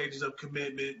beginning stages of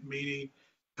commitment, meaning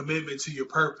commitment to your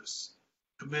purpose,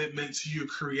 commitment to your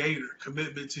creator,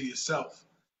 commitment to yourself.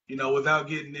 Without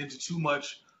getting into too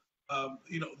much,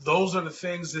 those are the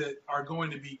things that are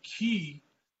going to be key,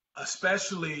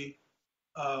 especially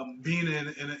being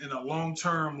in a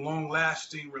long-term,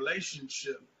 long-lasting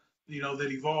relationship,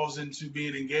 that evolves into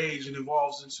being engaged and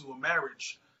evolves into a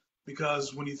marriage.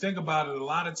 Because when you think about it, a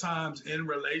lot of times in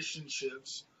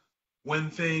relationships,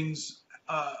 when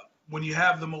when you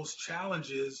have the most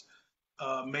challenges,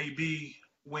 may be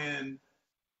when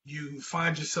you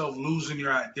find yourself losing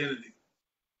your identity.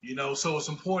 So it's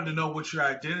important to know what your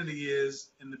identity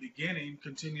is in the beginning,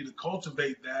 continue to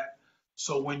cultivate that.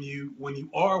 So when you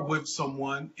are with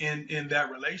someone in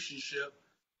that relationship,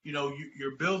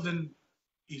 you're building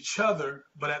each other,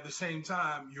 but at the same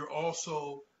time, you're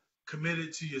also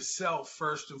committed to yourself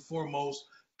first and foremost,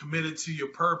 committed to your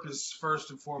purpose first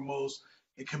and foremost,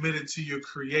 and committed to your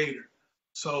creator.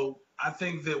 So I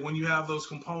think that when you have those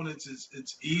components,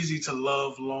 it's easy to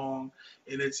love long,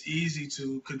 and it's easy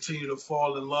to continue to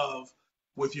fall in love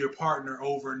with your partner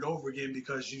over and over again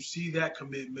because you see that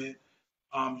commitment,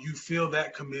 you feel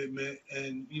that commitment,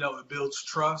 and it builds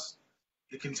trust.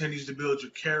 It continues to build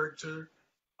your character,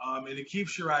 and it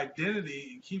keeps your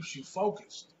identity and keeps you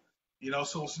focused.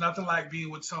 So it's nothing like being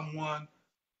with someone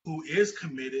who is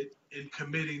committed and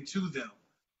committing to them.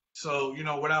 So,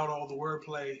 without all the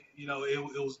wordplay,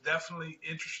 it was definitely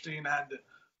interesting. I had to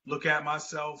look at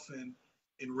myself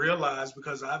and realize,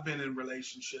 because I've been in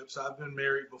relationships, I've been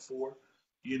married before,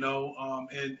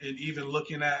 and even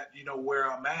looking at,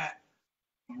 where I'm at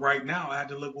right now, I had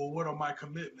to look, well, what are my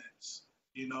commitments?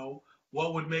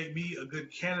 What would make me a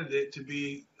good candidate to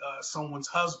be someone's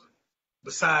husband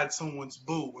besides someone's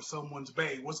boo or someone's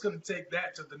babe? What's going to take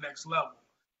that to the next level?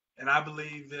 And I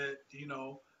believe that,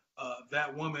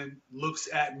 that woman looks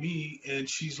at me and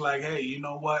she's like, hey, you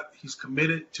know what? He's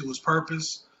committed to his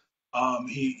purpose.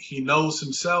 He knows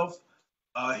himself.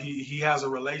 He has a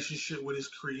relationship with his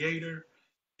creator,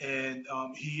 and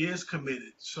he is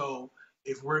committed. So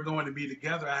if we're going to be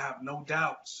together, I have no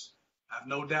doubts. I have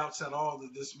no doubts at all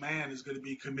that this man is going to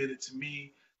be committed to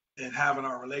me and having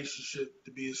our relationship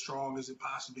to be as strong as it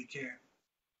possibly can.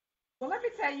 Well, let me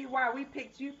tell you why we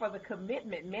picked you for the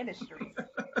commitment ministry.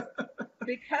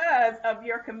 Because of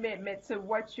your commitment to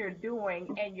what you're doing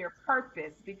and your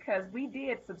purpose. Because we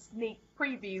did some sneak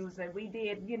previews and we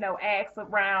did, ask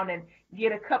around and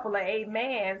get a couple of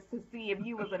amens to see if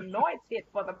you was anointed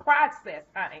for the process,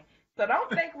 honey. So don't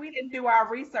think we didn't do our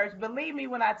research. Believe me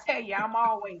when I tell you, I'm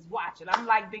always watching. I'm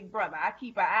like Big Brother. I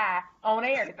keep an eye on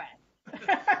everything.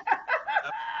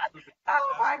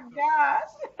 Oh my gosh.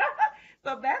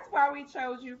 So that's why we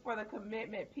chose you for the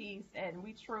commitment piece. And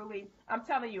we truly, I'm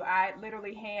telling you, I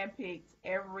literally handpicked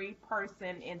every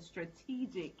person in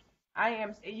strategic.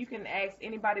 You can ask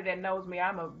anybody that knows me,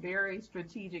 I'm a very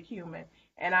strategic human.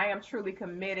 And I am truly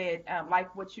committed,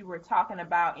 like what you were talking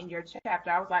about in your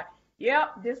chapter. I was like,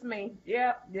 yep, this me.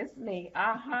 Yep, this me.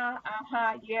 Yeah,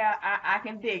 I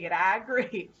can dig it. I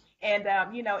agree. And,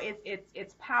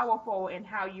 it's powerful in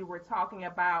how you were talking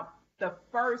about the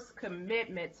first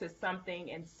commitment to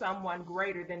something and someone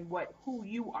greater than who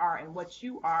you are and what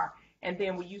you are. And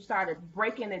then when you started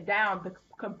breaking it down, the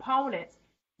components,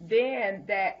 then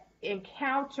that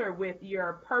encounter with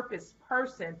your purpose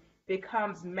person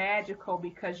becomes magical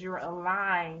because you're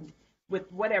aligned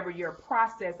with whatever your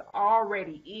process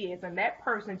already is. And that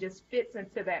person just fits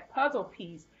into that puzzle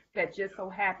piece that just so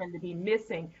happened to be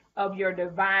missing of your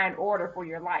divine order for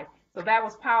your life. So that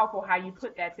was powerful how you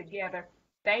put that together.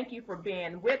 Thank you for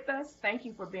being with us. Thank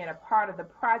you for being a part of the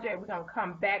project. We're going to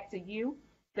come back to you.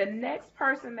 The next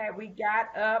person that we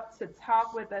got up to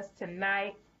talk with us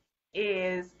tonight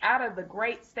is out of the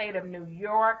great state of New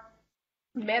York.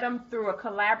 Met him through a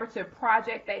collaborative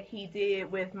project that he did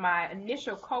with my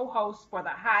initial co-host for the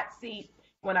Hot Seat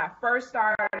when I first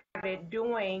started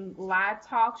doing live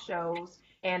talk shows.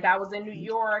 And I was in New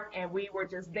York, and we were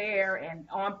just there and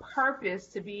on purpose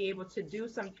to be able to do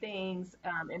some things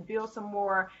and build some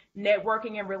more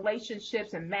networking and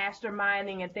relationships and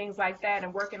masterminding and things like that,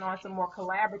 and working on some more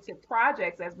collaborative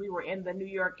projects as we were in the New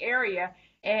York area.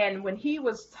 And when he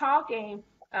was talking,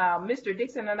 Mr.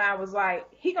 Dixon and I was like,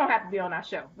 he gonna have to be on our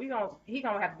show. He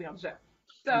gonna have to be on the show.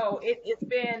 So it's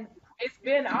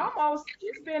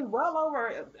been well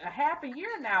over a half a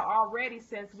year now already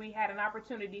since we had an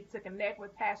opportunity to connect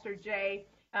with Pastor Jay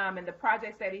and the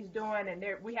projects that he's doing. And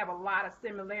we have a lot of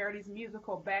similarities,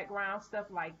 musical background, stuff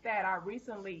like that. I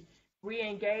recently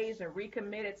re-engaged and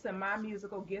recommitted to my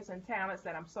musical gifts and talents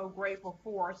that I'm so grateful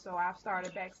for. So I've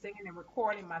started back singing and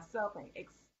recording myself and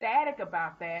ecstatic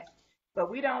about that. But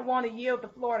we don't want to yield the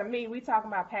floor to me. We talking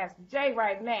about Pastor Jay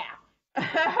right now.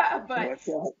 But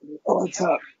what's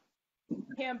up?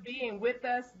 Him being with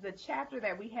us, the chapter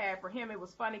that we had for him, it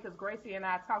was funny because Gracie and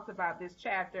I talked about this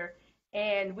chapter,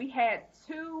 and we had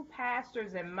two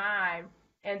pastors in mind.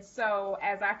 And so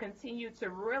as I continued to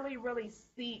really, really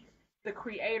seek the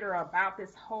creator about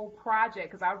this whole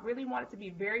project, because I really wanted to be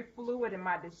very fluid in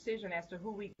my decision as to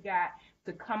who we got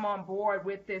to come on board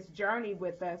with this journey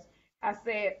with us, I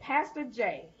said, Pastor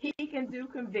Jay, he can do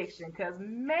conviction, because,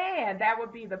 man, that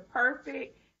would be the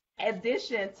perfect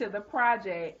addition to the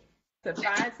project, to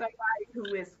find somebody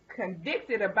who is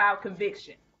convicted about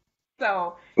conviction.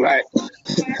 So, right.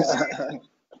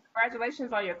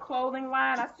 Congratulations on your clothing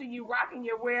line. I see you rocking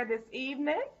your wear this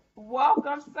evening.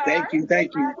 Welcome, sir. Thank you.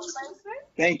 Thank you.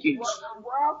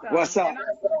 Welcome. What's up? And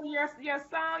also your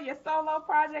song, your solo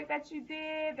project that you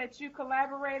did, that you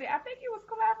collaborated. I think you was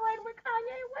collaborating with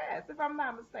Kanye West, if I'm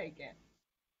not mistaken.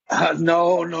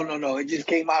 No. It just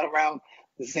came out around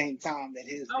the same time that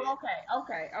his. Oh,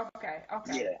 okay.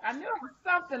 Yeah. I knew it was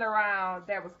something around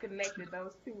that was connected,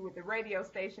 those two, with the radio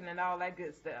station and all that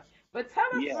good stuff. But tell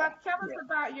us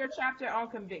about your chapter on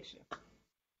conviction.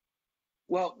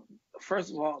 Well,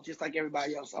 first of all, just like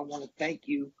everybody else, I want to thank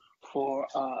you for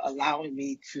allowing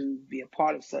me to be a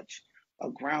part of such a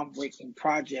groundbreaking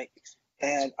project.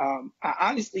 And I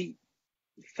honestly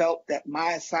felt that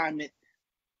my assignment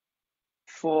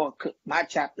for my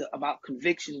chapter about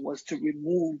conviction was to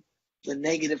remove the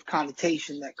negative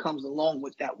connotation that comes along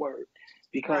with that word.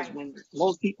 Because when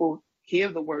most people hear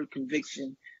the word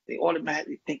conviction, they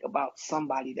automatically think about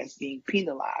somebody that's being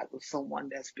penalized or someone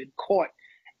that's been caught,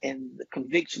 and the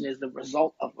conviction is the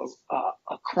result of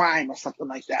a crime or something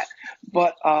like that.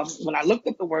 But when I looked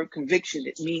at the word conviction,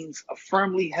 it means a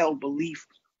firmly held belief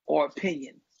or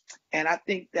opinion. And I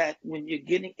think that when you're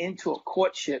getting into a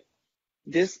courtship,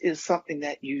 this is something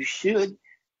that you should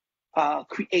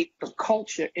create the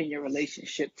culture in your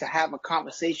relationship to have a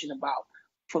conversation about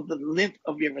for the length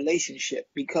of your relationship.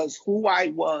 Because who I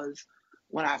was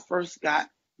when I first got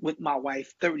with my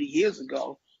wife 30 years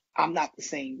ago, I'm not the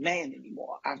same man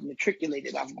anymore. I've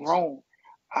matriculated, I've grown,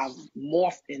 I've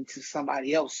morphed into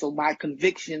somebody else. So my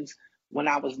convictions when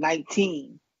I was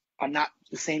 19 are not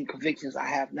the same convictions I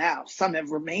have now. Some have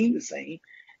remained the same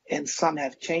and some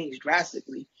have changed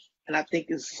drastically. And I think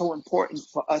it's so important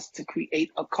for us to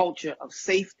create a culture of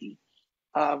safety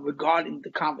regarding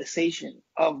the conversation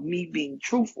of me being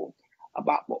truthful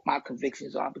about what my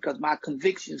convictions are, because my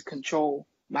convictions control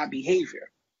my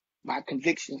behavior. My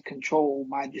convictions control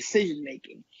my decision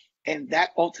making, and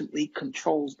that ultimately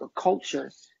controls the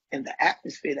culture and the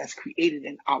atmosphere that's created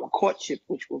in our courtship,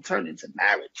 which will turn into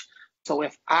marriage. So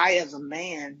if I, as a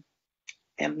man,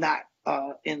 am not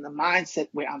in the mindset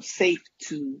where I'm safe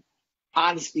to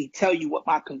honestly tell you what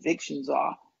my convictions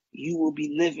are, you will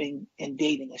be living and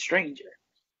dating a stranger.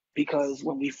 Because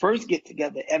when we first get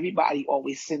together, everybody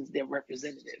always sends their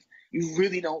representative. You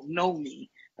really don't know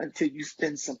me until you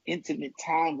spend some intimate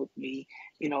time with me,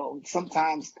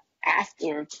 sometimes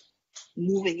after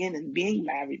moving in and being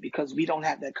married, because we don't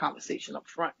have that conversation up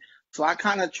front. So I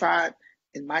kind of tried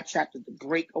in my chapter to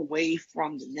break away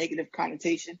from the negative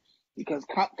connotation, because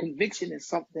conviction is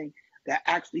something that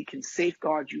actually can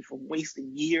safeguard you from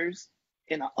wasting years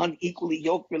in an unequally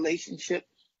yoked relationship.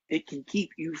 It can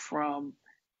keep you from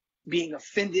being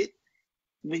offended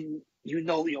when you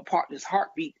know your partner's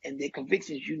heartbeat and their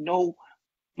convictions. You know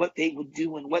what they would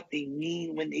do and what they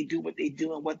mean when they do what they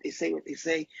do and what they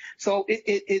say. So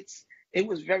it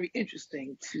was very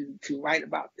interesting to write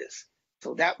about this.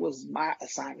 So that was my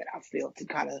assignment, I feel, to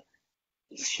kind of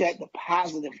shed the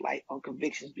positive light on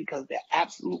convictions, because they're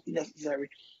absolutely necessary.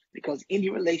 Because any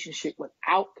relationship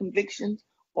without convictions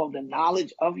or the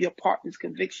knowledge of your partner's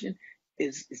conviction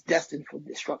is destined for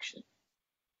destruction.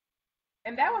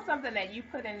 And that was something that you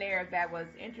put in there that was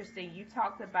interesting. You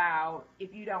talked about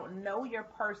if you don't know your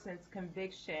person's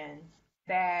conviction,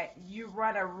 that you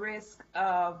run a risk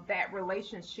of that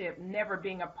relationship never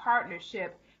being a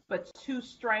partnership, but two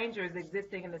strangers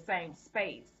existing in the same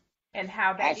space, and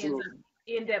how that Absolutely.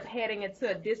 end up heading into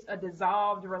a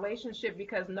dissolved relationship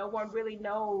because no one really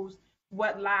knows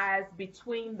what lies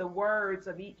between the words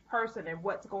of each person and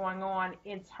what's going on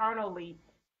internally,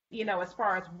 as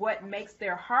far as what makes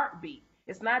their heart beat.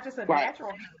 It's not just a Right.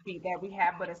 natural heartbeat that we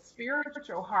have, but a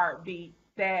spiritual heartbeat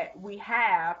that we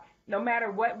have, no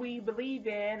matter what we believe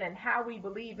in and how we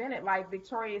believe in it. Like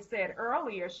Victoria said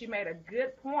earlier, she made a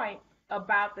good point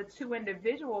about the two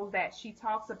individuals that she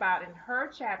talks about in her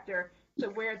chapter, to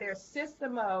where their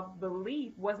system of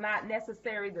belief was not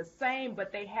necessarily the same,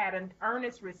 but they had an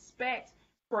earnest respect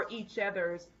for each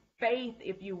other's faith,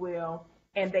 if you will,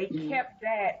 and they kept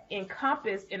that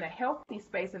encompassed in a healthy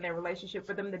space in their relationship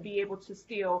for them to be able to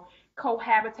still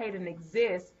cohabitate and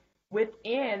exist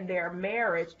within their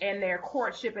marriage and their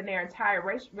courtship and their entire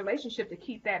relationship, to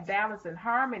keep that balance and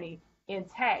harmony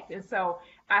intact. And so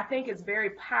I think it's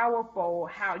very powerful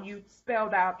how you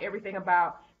spelled out everything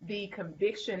about the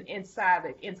conviction inside,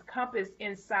 the encompassed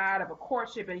inside of a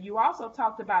courtship. And you also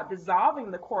talked about dissolving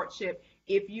the courtship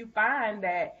if you find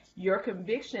that your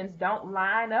convictions don't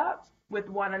line up with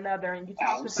one another. And you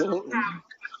talked Absolutely. about how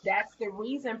that's the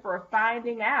reason for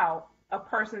finding out a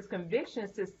person's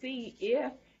convictions, to see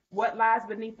if what lies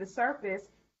beneath the surface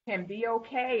can be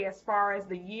okay as far as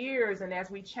the years, and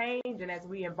as we change and as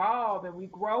we evolve and we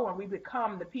grow and we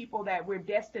become the people that we're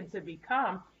destined to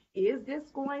become. Is this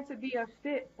going to be a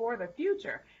fit for the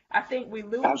future? I think we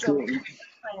lose Absolutely.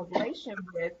 a translation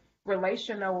with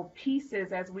relational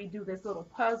pieces as we do this little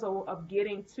puzzle of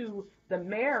getting to the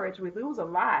marriage. We lose a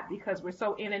lot because we're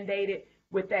so inundated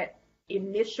with that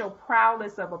initial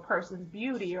prowess of a person's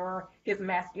beauty or his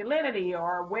masculinity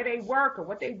or where they work or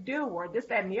what they do or this,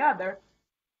 that, and the other,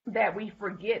 that we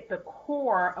forget the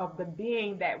core of the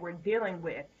being that we're dealing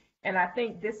with. And I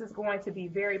think this is going to be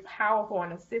very powerful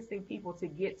in assisting people to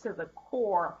get to the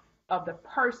core of the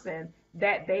person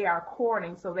that they are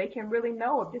courting, so they can really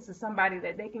know if this is somebody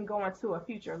that they can go into a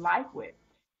future life with.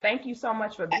 Thank you so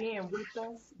much for being with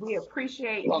us. We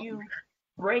appreciate you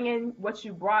bringing what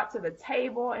you brought to the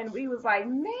table. And we was like,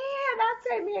 man, I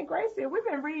tell me and Gracie, we've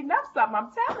been reading up something.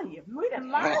 I'm telling you, we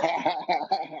didn't learn.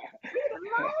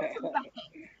 Something.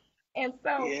 And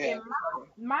so in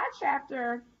my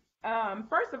chapter,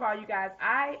 first of all, you guys,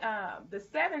 the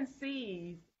 7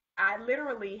 C's, I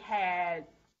literally had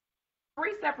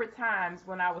 3 separate times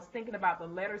when I was thinking about the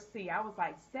letter C. I was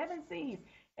like, 7 C's.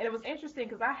 And it was interesting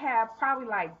because I have probably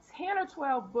like 10 or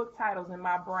 12 book titles in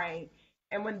my brain.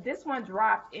 And when this one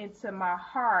dropped into my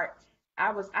heart,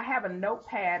 I have a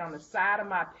notepad on the side of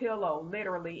my pillow,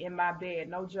 literally in my bed,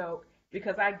 no joke,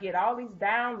 because I get all these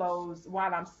downloads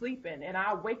while I'm sleeping. And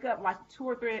I wake up like 2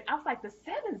 or 3. I was like, the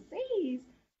 7 C's?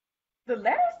 The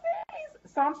letter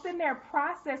C's? So I'm sitting there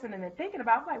processing and then thinking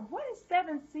about, like, what is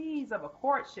 7 C's of a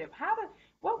courtship?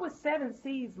 What would 7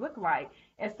 C's look like?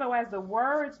 And so as the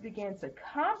words began to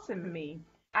come to me,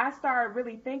 I started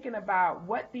really thinking about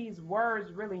what these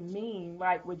words really mean,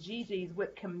 like with Gigi's,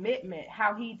 with commitment,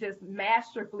 how he just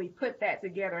masterfully put that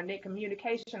together, and then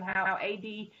communication, how AD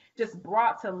just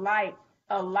brought to light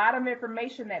a lot of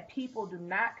information that people do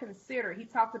not consider. He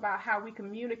talked about how we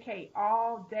communicate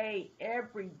all day,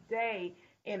 every day,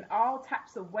 in all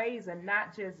types of ways and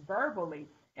not just verbally.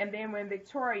 And then when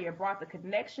Victoria brought the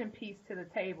connection piece to the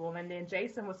table, and then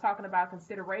Jason was talking about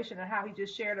consideration and how he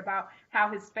just shared about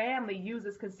how his family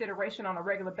uses consideration on a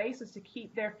regular basis to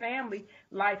keep their family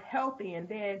life healthy. And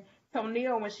then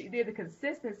Toneal, when she did the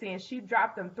consistency and she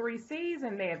dropped them 3 C's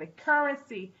in there, the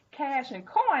currency, cash, and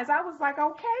coins, I was like,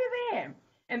 okay then.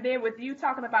 And then with you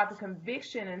talking about the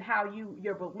conviction and how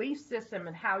your belief system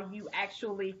and how you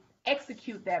actually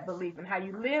execute that belief and how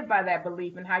you live by that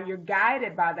belief and how you're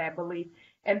guided by that belief.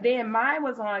 And then mine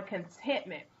was on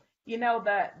contentment. You know,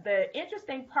 the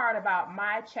interesting part about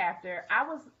my chapter,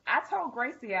 I told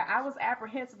Gracie I was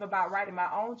apprehensive about writing my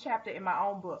own chapter in my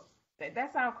own book.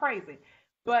 That sounds crazy.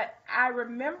 But I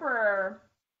remember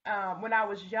when I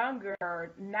was younger,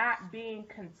 not being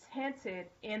contented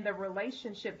in the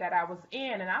relationship that I was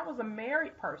in. And I was a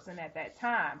married person at that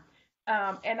time.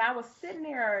 And I was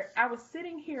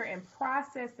sitting here and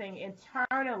processing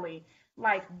internally,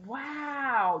 like,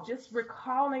 wow, just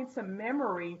recalling to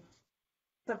memory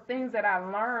some things that I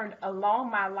learned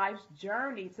along my life's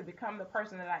journey to become the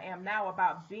person that I am now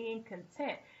about being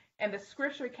content. And the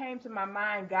scripture came to my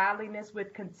mind: godliness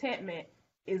with contentment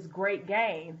is great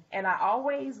gain. And I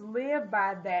always live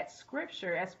by that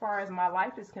scripture as far as my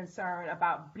life is concerned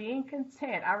about being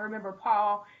content. I remember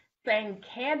Paul saying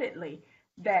candidly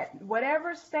that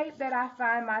whatever state that I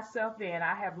find myself in,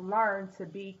 I have learned to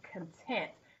be content.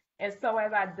 And so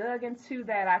as I dug into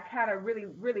that, I kind of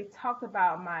really talked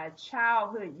about my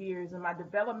childhood years and my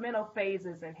developmental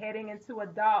phases and heading into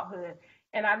adulthood.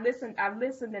 And I listened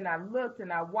and I looked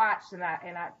and I watched and I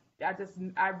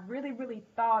really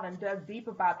thought and dug deep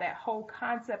about that whole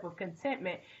concept of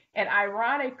contentment. And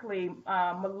ironically,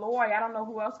 Malloy, I don't know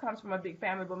who else comes from a big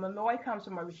family, but Malloy comes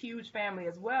from a huge family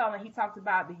as well. And he talked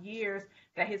about the years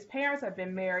that his parents have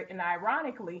been married. And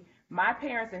ironically, my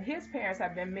parents and his parents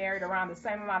have been married around the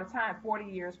same amount of time, 40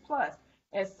 years plus.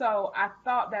 And so I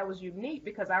thought that was unique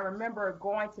because I remember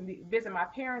going to visit my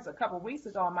parents a couple of weeks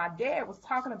ago, and my dad was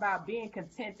talking about being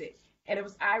contented. And it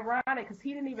was ironic because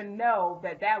he didn't even know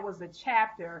that that was the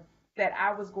chapter that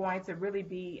I was going to really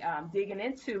be digging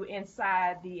into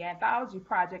inside the anthology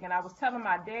project. And I was telling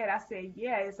my dad, I said,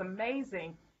 yeah, it's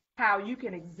amazing how you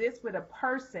can exist with a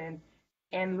person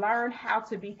and learn how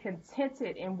to be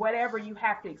contented in whatever you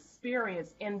have to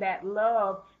experience in that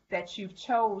love that you've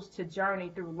chose to journey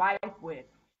through life with.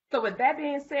 So with that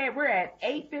being said, we're at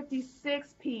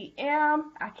 8:56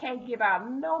 p.m. I can't give out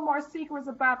no more secrets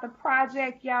about the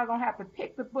project. Y'all gonna have to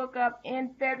pick the book up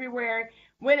in February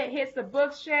when it hits the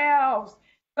bookshelves.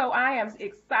 So I am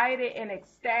excited and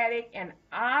ecstatic and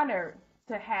honored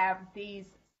to have these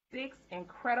 6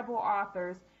 incredible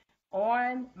authors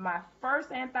on my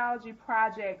first anthology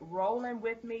project rolling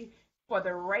with me for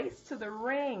the race to the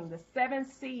ring, the 7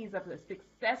 C's of the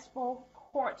successful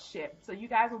courtship. So you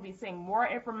guys will be seeing more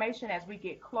information as we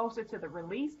get closer to the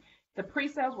release. The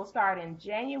pre-sales will start in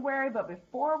January, but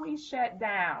before we shut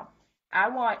down, I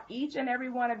want each and every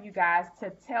one of you guys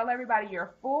to tell everybody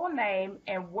your full name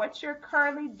and what you're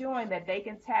currently doing that they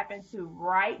can tap into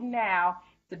right now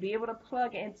to be able to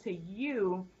plug into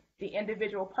you, the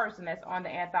individual person that's on the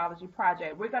anthology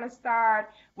project. We're going to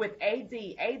start with AD.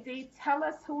 AD, tell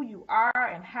us who you are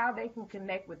and how they can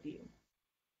connect with you.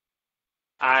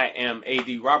 I am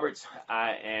AD Roberts.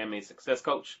 I am a success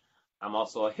coach. I'm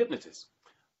also a hypnotist.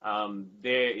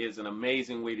 There is an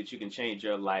amazing way that you can change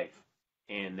your life,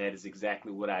 and that is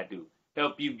exactly what I do.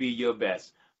 Help you be your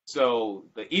best. So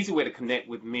the easy way to connect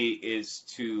with me is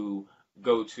to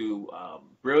go to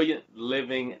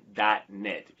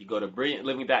brilliantliving.net. If you go to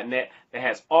brilliantliving.net, that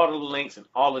has all the links and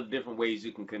all the different ways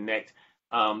you can connect.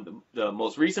 The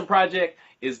most recent project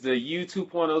is the U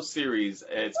 2.0 series.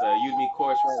 It's a Udemy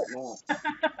course right now.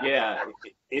 Yeah,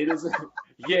 it is.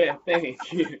 Yeah, thank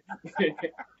you.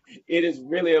 It is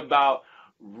really about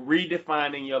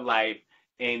redefining your life,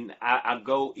 and I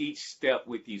go each step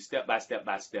with you, step by step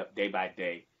by step, day by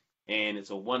day, and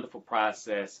it's a wonderful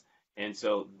process. And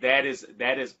so that is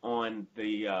on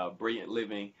the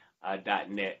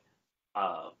brilliantliving.net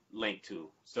link too.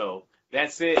 So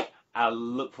that's it. I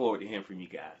look forward to hearing from you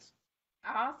guys.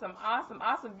 Awesome.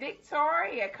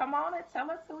 Victoria, come on and tell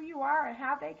us who you are and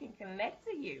how they can connect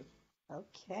to you.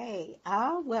 Okay.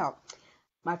 Well,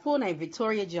 my full name,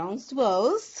 Victoria Jones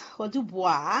Dubose, or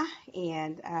Dubois,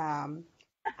 and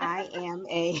I am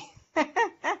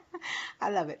I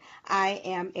love it. I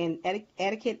am an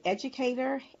etiquette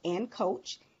educator and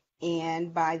coach,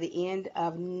 and by the end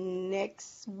of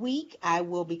next week, I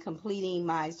will be completing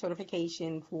my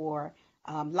certification for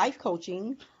life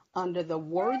coaching under the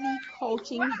Worthy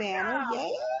Coaching banner.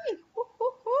 Yay!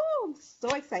 Woo-hoo-hoo. So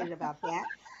excited about that.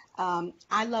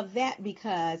 I love that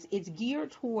because it's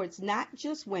geared towards not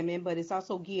just women, but it's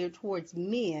also geared towards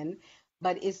men,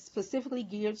 but it's specifically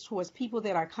geared towards people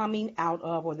that are coming out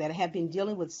of or that have been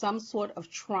dealing with some sort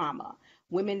of trauma.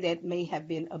 Women that may have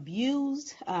been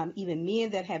abused, even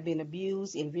men that have been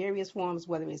abused in various forms,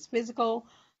 whether it's physical,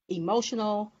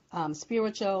 emotional,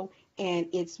 spiritual, and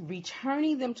it's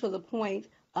returning them to the point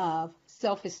of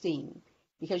self-esteem.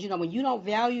 Because, when you don't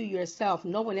value yourself,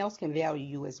 no one else can value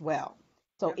you as well.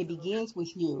 So it begins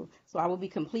with you. So I will be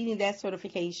completing that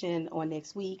certification on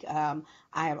next week. I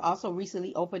have also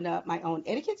recently opened up my own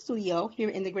etiquette studio here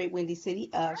in the great windy city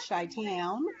of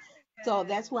Chi-Town. So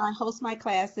that's where I host my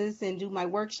classes and do my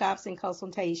workshops and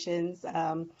consultations.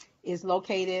 Is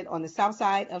located on the south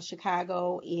side of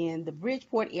Chicago in the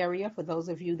Bridgeport area, for those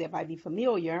of you that might be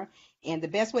familiar. And the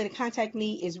best way to contact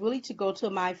me is really to go to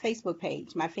my Facebook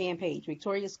page, my fan page,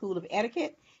 Victoria School of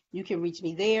Etiquette. You can reach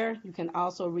me there. You can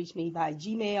also reach me by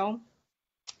Gmail,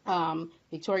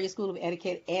 Victoria School of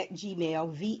Etiquette at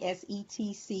Gmail,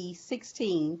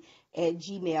 VSETC16 at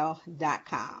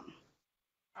gmail.com.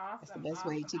 That's the Awesome, best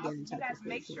way awesome, to get awesome. in You touch guys with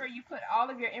make me. sure you put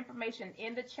all of your information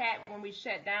in the chat when we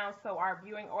shut down so our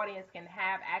viewing audience can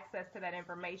have access to that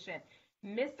information.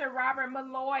 Mr. Robert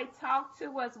Malloy, talk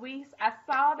to us. I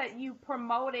saw that you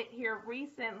promoted here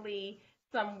recently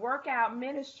some workout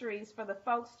ministries for the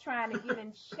folks trying to get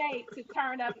in shape to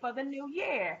turn up for the new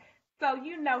year. So,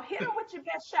 hit them with your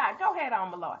best shot. Go ahead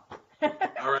on, Malloy.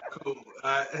 All right, cool.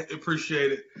 I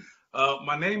appreciate it.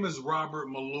 My name is Robert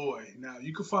Malloy. Now,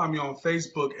 you can find me on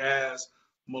Facebook as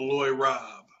Malloy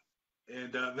Rob,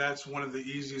 and that's one of the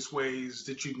easiest ways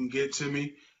that you can get to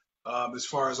me as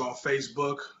far as on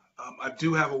Facebook. I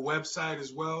do have a website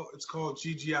as well. It's called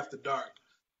GiGi After Dark.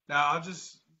 Now, I'll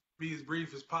just be as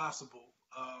brief as possible.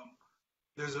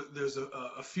 There's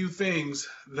a few things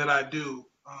that I do.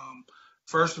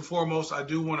 First and foremost, I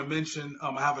do want to mention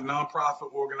I have a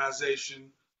nonprofit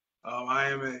organization. I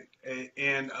am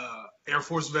an Air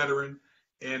Force veteran,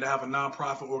 and I have a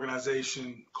nonprofit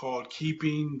organization called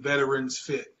Keeping Veterans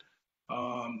Fit.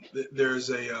 There's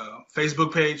a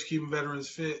Facebook page, Keeping Veterans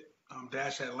Fit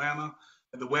dash Atlanta,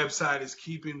 and the website is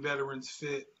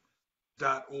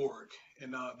keepingveteransfit.org.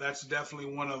 And that's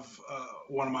definitely one of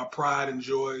my pride and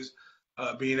joys,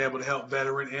 being able to help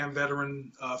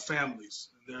veteran families.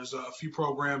 There's a few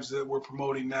programs that we're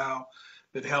promoting now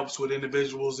that helps with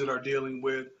individuals that are dealing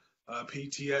with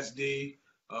PTSD,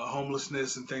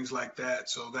 homelessness, and things like that.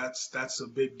 So that's a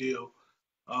big deal.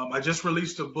 I just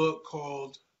released a book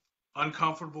called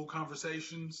Uncomfortable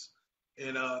Conversations,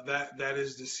 and that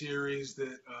is the series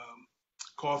that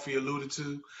Coffee alluded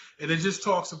to, and it just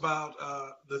talks about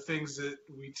the things that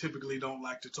we typically don't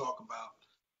like to talk about.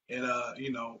 And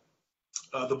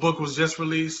the book was just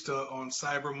released on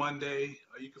Cyber Monday.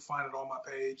 You can find it on my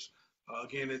page.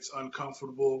 Again, it's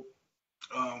Uncomfortable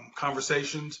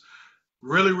Conversations.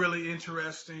 Really, really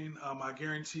interesting. I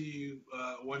guarantee you,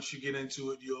 once you get into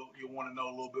it, you'll want to know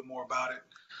a little bit more about it.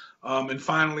 And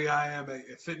finally, I am a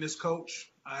fitness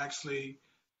coach. I actually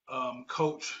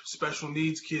coach special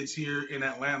needs kids here in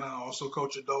Atlanta. I also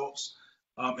coach adults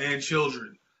and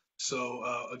children. So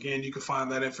again, you can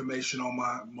find that information on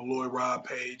my Malloy Rob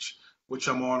page, which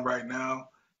I'm on right now.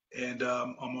 And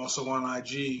I'm also on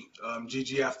IG,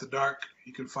 GiGi After Dark.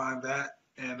 You can find that.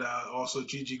 And also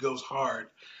GiGi Goes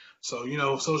Hard. So,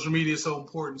 social media is so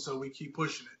important, so we keep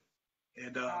pushing it.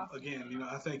 And again,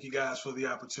 I thank you guys for the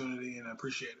opportunity, and I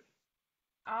appreciate it.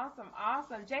 Awesome,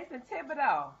 awesome. Jason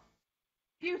Thibodeaux,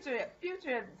 future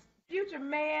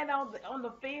man on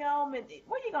the film. And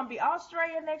where you gonna be?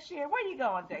 Australia next year? Where you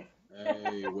going, Jason?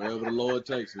 Hey, wherever the Lord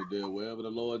takes me, dear. Wherever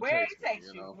the Lord Where takes he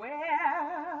takes me, you. Well,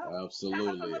 tell us a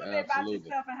Absolutely, little bit about absolutely.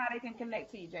 yourself and how they can connect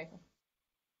to you, Jason.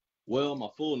 Well, my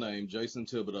full name, Jason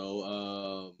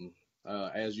Thibodeaux.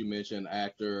 As you mentioned,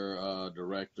 actor,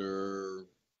 director,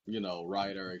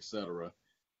 writer, etc.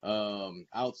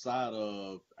 Outside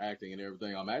of acting and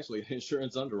everything, I'm actually an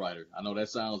insurance underwriter. I know that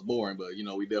sounds boring, but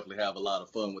we definitely have a lot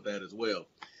of fun with that as well.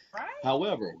 Right.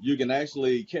 However, you can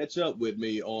actually catch up with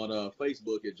me on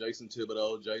Facebook at Jason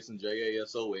Thibodeaux, Jason Jason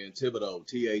Thibodeaux,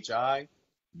 ThiBodeaux.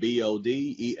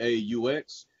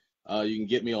 You can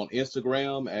get me on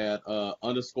Instagram at _JTHIB_.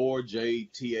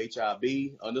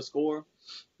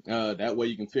 That way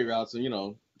you can figure out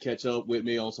some, catch up with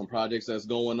me on some projects that's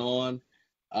going on.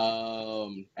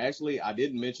 Actually, I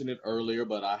didn't mention it earlier,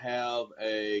 but I have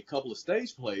a couple of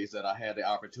stage plays that I had the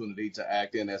opportunity to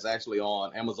act in that's actually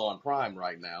on Amazon Prime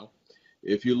right now.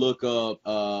 If you look up,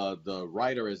 the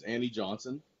writer is Annie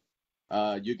Johnson.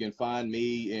 You can find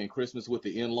me in Christmas with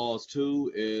the In-Laws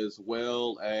 2, as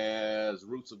well as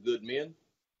Roots of Good Men.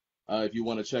 If you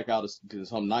want to check out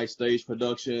some nice stage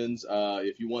productions,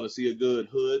 if you want to see a good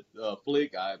hood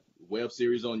flick, I have web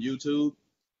series on YouTube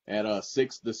at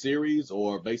Six the Series,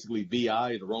 or basically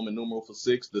VI, the Roman numeral for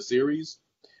Six the Series.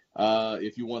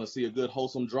 If you want to see a good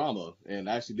wholesome drama, and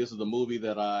actually this is a movie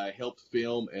that I helped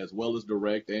film as well as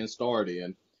direct and starred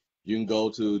in, you can go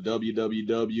to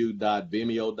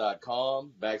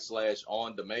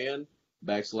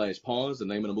www.vimeo.com/on-demand/Pawns. The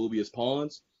name of the movie is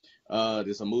Pawns.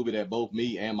 It's a movie that both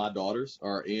me and my daughters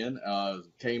are in.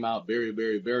 Came out very,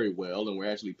 very, very well, and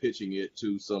we're actually pitching it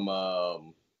to some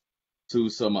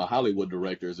Hollywood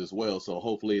directors as well. So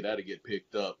hopefully that'll get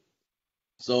picked up.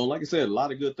 So like I said, a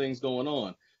lot of good things going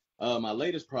on. My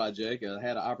latest project, I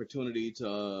had an opportunity to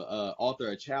author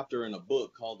a chapter in a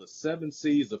book called The Seven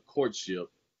Seas of Courtship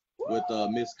with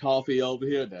Miss Coffee over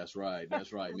here. That's right.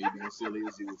 Me being silly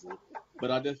as usual.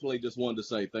 But I definitely just wanted to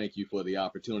say thank you for the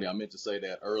opportunity. I meant to say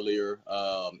that earlier.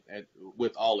 And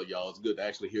with all of y'all, it's good to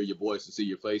actually hear your voice and see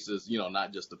your faces,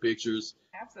 not just the pictures.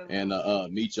 Absolutely. And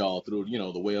meet y'all through,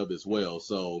 the web as well.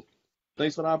 So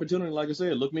thanks for the opportunity. Like I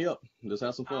said, look me up. Let's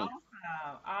have some fun.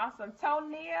 Awesome.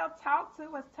 Toneal, talk to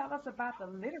us. Tell us about the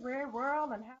literary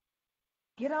world and how to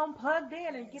get on plugged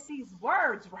in and get these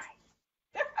words right.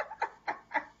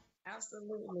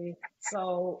 Absolutely.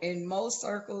 So in most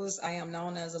circles, I am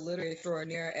known as a literary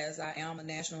extraordinaire, as I am a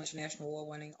national, international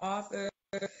award-winning author,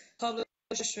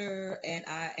 publisher, and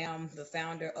I am the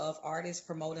founder of Artists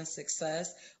Promoting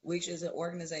Success, which is an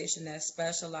organization that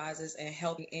specializes in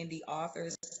helping indie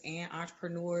authors and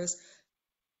entrepreneurs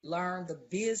learn the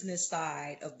business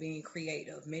side of being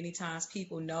creative. Many times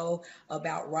people know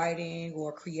about writing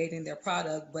or creating their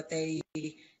product, but they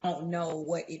don't know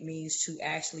what it means to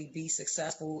actually be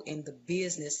successful in the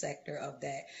business sector of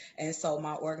that. And so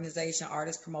my organization,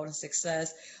 Artists Promoting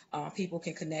Success, people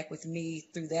can connect with me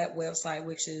through that website,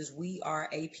 which is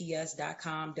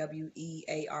weareaps.com,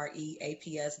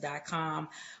 weareaps.com.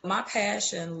 My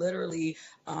passion literally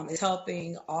is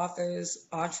helping authors,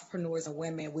 entrepreneurs, and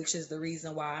women, which is the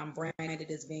reason why I'm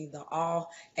branded as being the all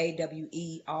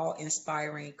AWE, all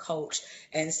inspiring coach.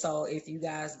 And so if you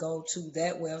guys go to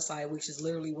that website, which is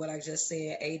literally what I just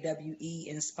said,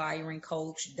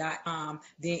 aweinspiringcoach.com,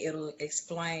 then it'll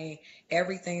explain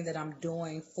everything that I'm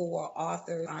doing for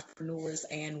authors, entrepreneurs,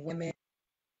 and women.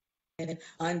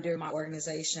 Under my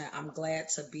organization, I'm glad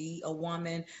to be a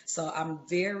woman. So I'm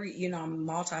very, I'm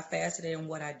multifaceted in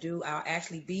what I do. I'll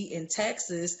actually be in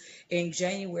Texas in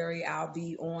January. I'll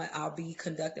be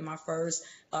conducting my first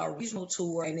regional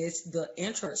tour, and it's the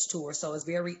Introverts Tour. So it's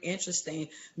very interesting.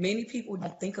 Many people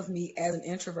don't think of me as an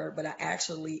introvert, but I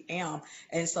actually am.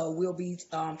 And so we'll be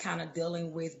kind of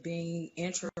dealing with being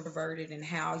introverted and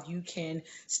how you can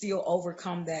still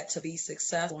overcome that to be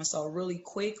successful. And so really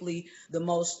quickly, the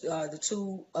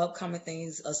two upcoming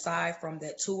things aside from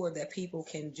that tour that people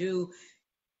can do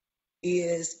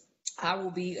is I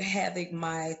will be having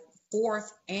my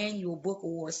 4th annual book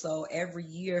award. So every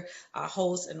year I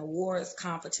host an awards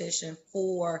competition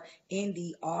for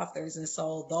indie authors. And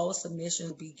so those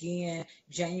submissions begin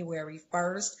January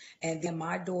 1st. And then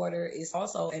my daughter is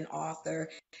also an author.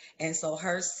 And so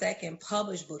her second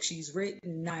published book, she's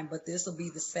written 9, but this will be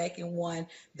the second one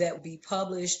that will be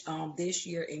published this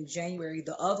year in January.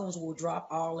 The other ones will drop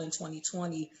all in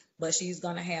 2020. But she's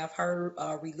going to have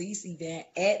her release event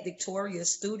at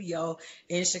Victoria's Studio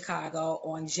in Chicago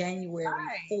on January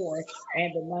 4th.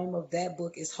 And the name of that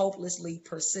book is Hopelessly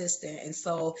Persistent. And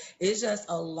so it's just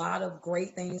a lot of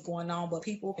great things going on. But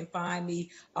people can find me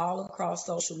all across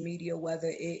social media, whether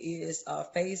it is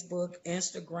Facebook,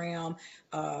 Instagram,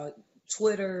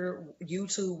 Twitter,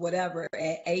 YouTube, whatever,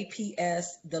 at APS,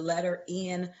 the letter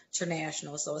N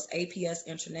International. So it's APS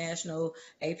International,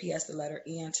 APS, the letter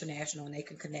N International, and they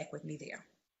can connect with me there.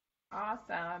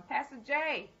 Awesome. Pastor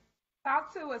Jay,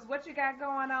 talk to us. What you got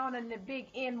going on in the big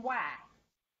NY?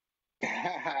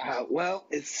 Well,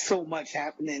 it's so much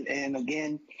happening. And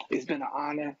again, it's been an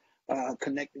honor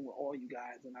connecting with all you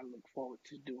guys, and I look forward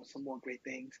to doing some more great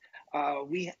things.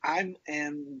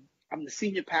 I'm the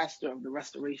senior pastor of the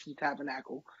Restoration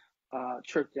Tabernacle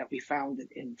church that we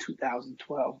founded in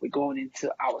 2012. We're going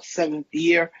into our 7th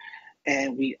year,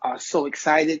 and we are so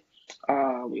excited.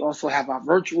 We also have our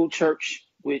virtual church,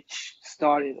 which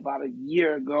started about a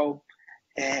year ago,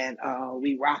 and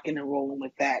we rocking and rolling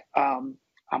with that. I'm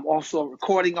also a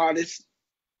recording artist,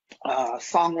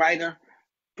 songwriter,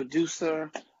 producer,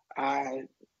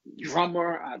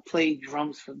 drummer. I played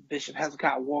drums for Bishop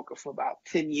Hezekiah Walker for about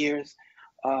 10 years.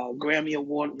 Grammy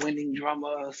Award-winning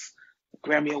drummer,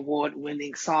 Grammy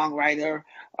Award-winning songwriter,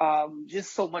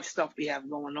 just so much stuff we have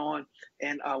going on.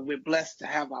 And we're blessed to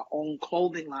have our own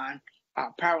clothing line, our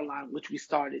apparel line, which we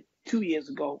started 2 years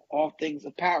ago, All Things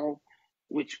Apparel,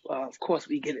 which, of course,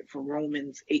 we get it from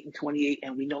Romans 8:28,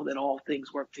 and we know that all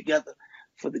things work together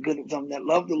for the good of them that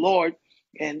love the Lord.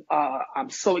 And I'm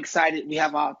so excited. We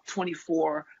have our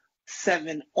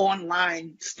 24/7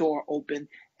 online store open.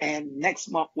 And next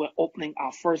month, we're opening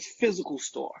our first physical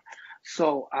store.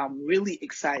 So I'm really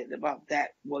excited about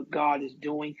that, what God is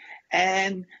doing.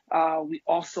 And we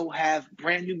also have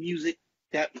brand new music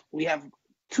that we have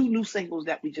 2 new singles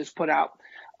that we just put out.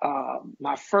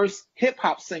 My first hip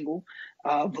hop single,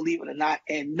 believe it or not.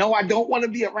 And no, I don't want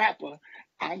to be a rapper.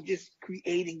 I'm just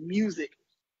creating music.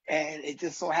 And it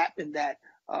just so happened that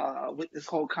with this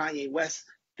whole Kanye West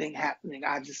thing happening,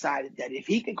 I decided that if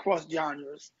he can cross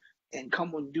genres and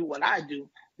come and do what I do,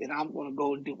 then I'm going to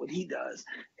go and do what he does.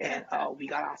 And we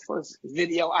got our first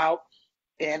video out,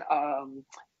 and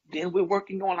then we're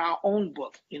working on our own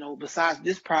book. You know, besides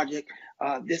this project,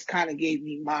 this kind of gave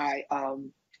me my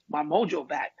my mojo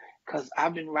back, because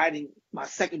I've been writing my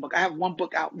second book. I have one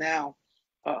book out now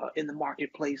in the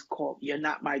marketplace called "You're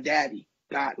Not My Daddy: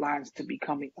 Guidelines to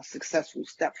Becoming a Successful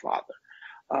Stepfather,"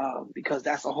 because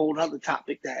that's a whole other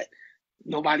topic that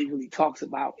nobody really talks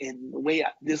about. And the way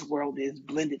this world is,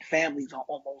 blended families are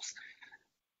almost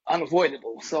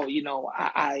unavoidable. So, you know,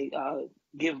 I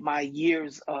give my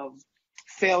years of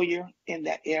failure in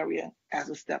that area as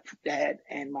a stepdad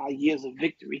and my years of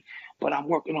victory. But I'm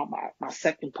working on my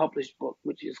second published book,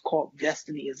 which is called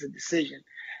Destiny is a Decision.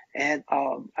 And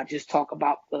I just talk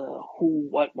about the who,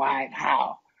 what, why, and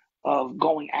how of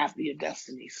going after your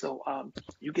destiny. So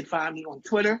you can find me on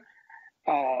Twitter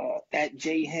at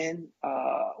JHen,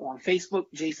 on Facebook,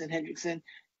 Jason Hendrickson,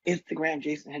 Instagram,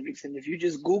 Jason Hendrickson. If you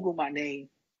just Google my name,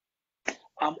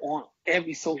 I'm on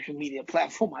every social media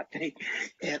platform, I think.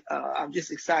 And I'm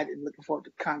just excited and looking forward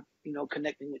to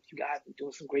connecting with you guys and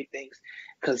doing some great things,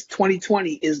 because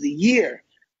 2020 is the year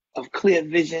of clear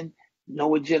vision,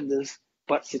 no agendas,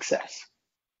 but success.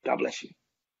 God bless you.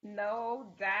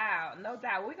 No doubt, no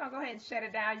doubt. We're gonna go ahead and shut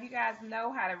it down. You guys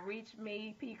know how to reach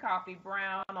me, P Coffee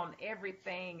Brown, on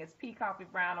everything. It's P Coffee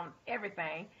Brown on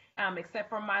everything, except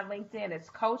for my LinkedIn.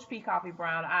 It's Coach P Coffee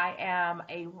Brown. I am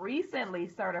a recently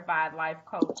certified life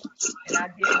coach, and I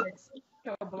deal with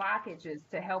spiritual blockages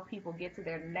to help people get to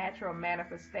their natural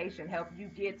manifestation, help you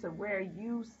get to where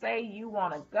you say you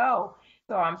want to go.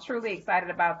 So I'm truly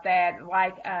excited about that.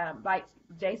 Like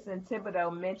Jason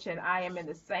Thibodeaux mentioned, I am in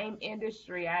the same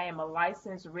industry. I am a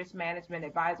licensed risk management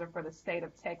advisor for the state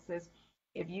of Texas.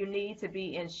 If you need to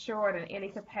be insured in any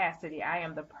capacity, I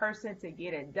am the person to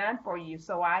get it done for you.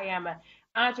 So I am an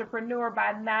entrepreneur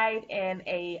by night and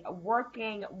a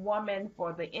working woman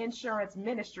for the insurance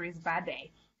ministries by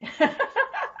day.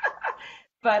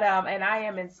 But and I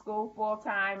am in school full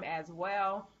time as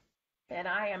well. And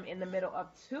I am in the middle of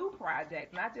two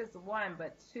projects, not just one,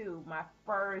 but two. My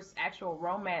first actual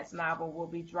romance novel will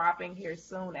be dropping here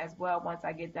soon as well, once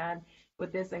I get done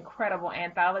with this incredible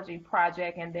anthology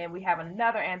project. And then we have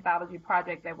another anthology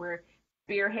project that we're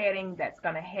spearheading that's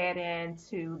going to head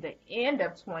into the end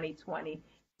of 2020.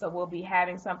 So we'll be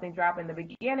having something drop in the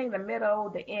beginning, the middle,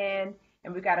 the end.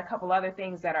 And we've got a couple other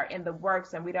things that are in the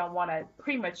works, and we don't want to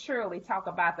prematurely talk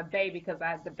about the baby, because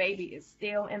the baby is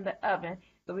still in the oven.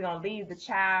 So we're going to leave the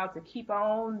child to keep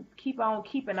on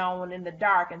keeping on in the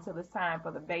dark until it's time for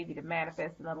the baby to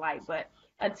manifest in the light. But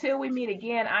until we meet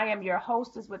again, I am your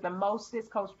hostess with the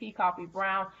mostest, Coach P. Coffee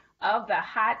Brown of the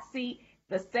Hot Seat.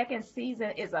 The second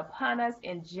season is upon us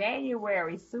in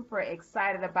January. Super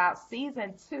excited about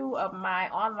season 2 of my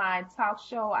online talk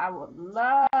show. I would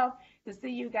love to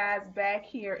see you guys back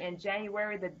here in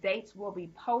January. The dates will be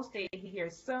posted here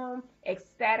soon.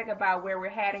 Ecstatic about where we're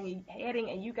heading,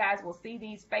 and you guys will see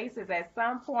these faces at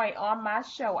some point on my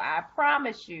show. I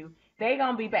promise you, they're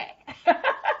going to be back.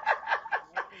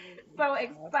 So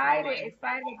excited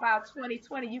about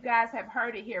 2020. You guys have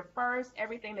heard it here first.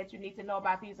 Everything that you need to know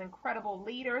about these incredible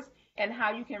leaders and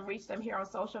how you can reach them here on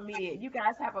social media. You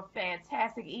guys have a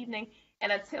fantastic evening.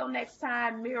 And until next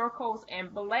time, miracles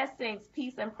and blessings,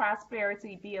 peace and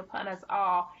prosperity be upon us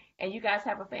all. And you guys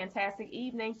have a fantastic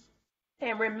evening.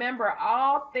 And remember,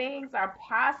 all things are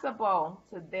possible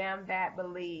to them that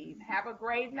believe. Have a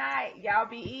great night. Y'all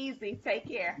be easy. Take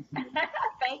care.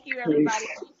 Thank you, everybody,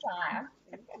 for your time.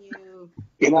 Thank you.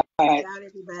 Good night. Good night,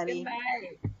 everybody. Good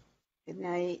night. Good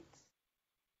night.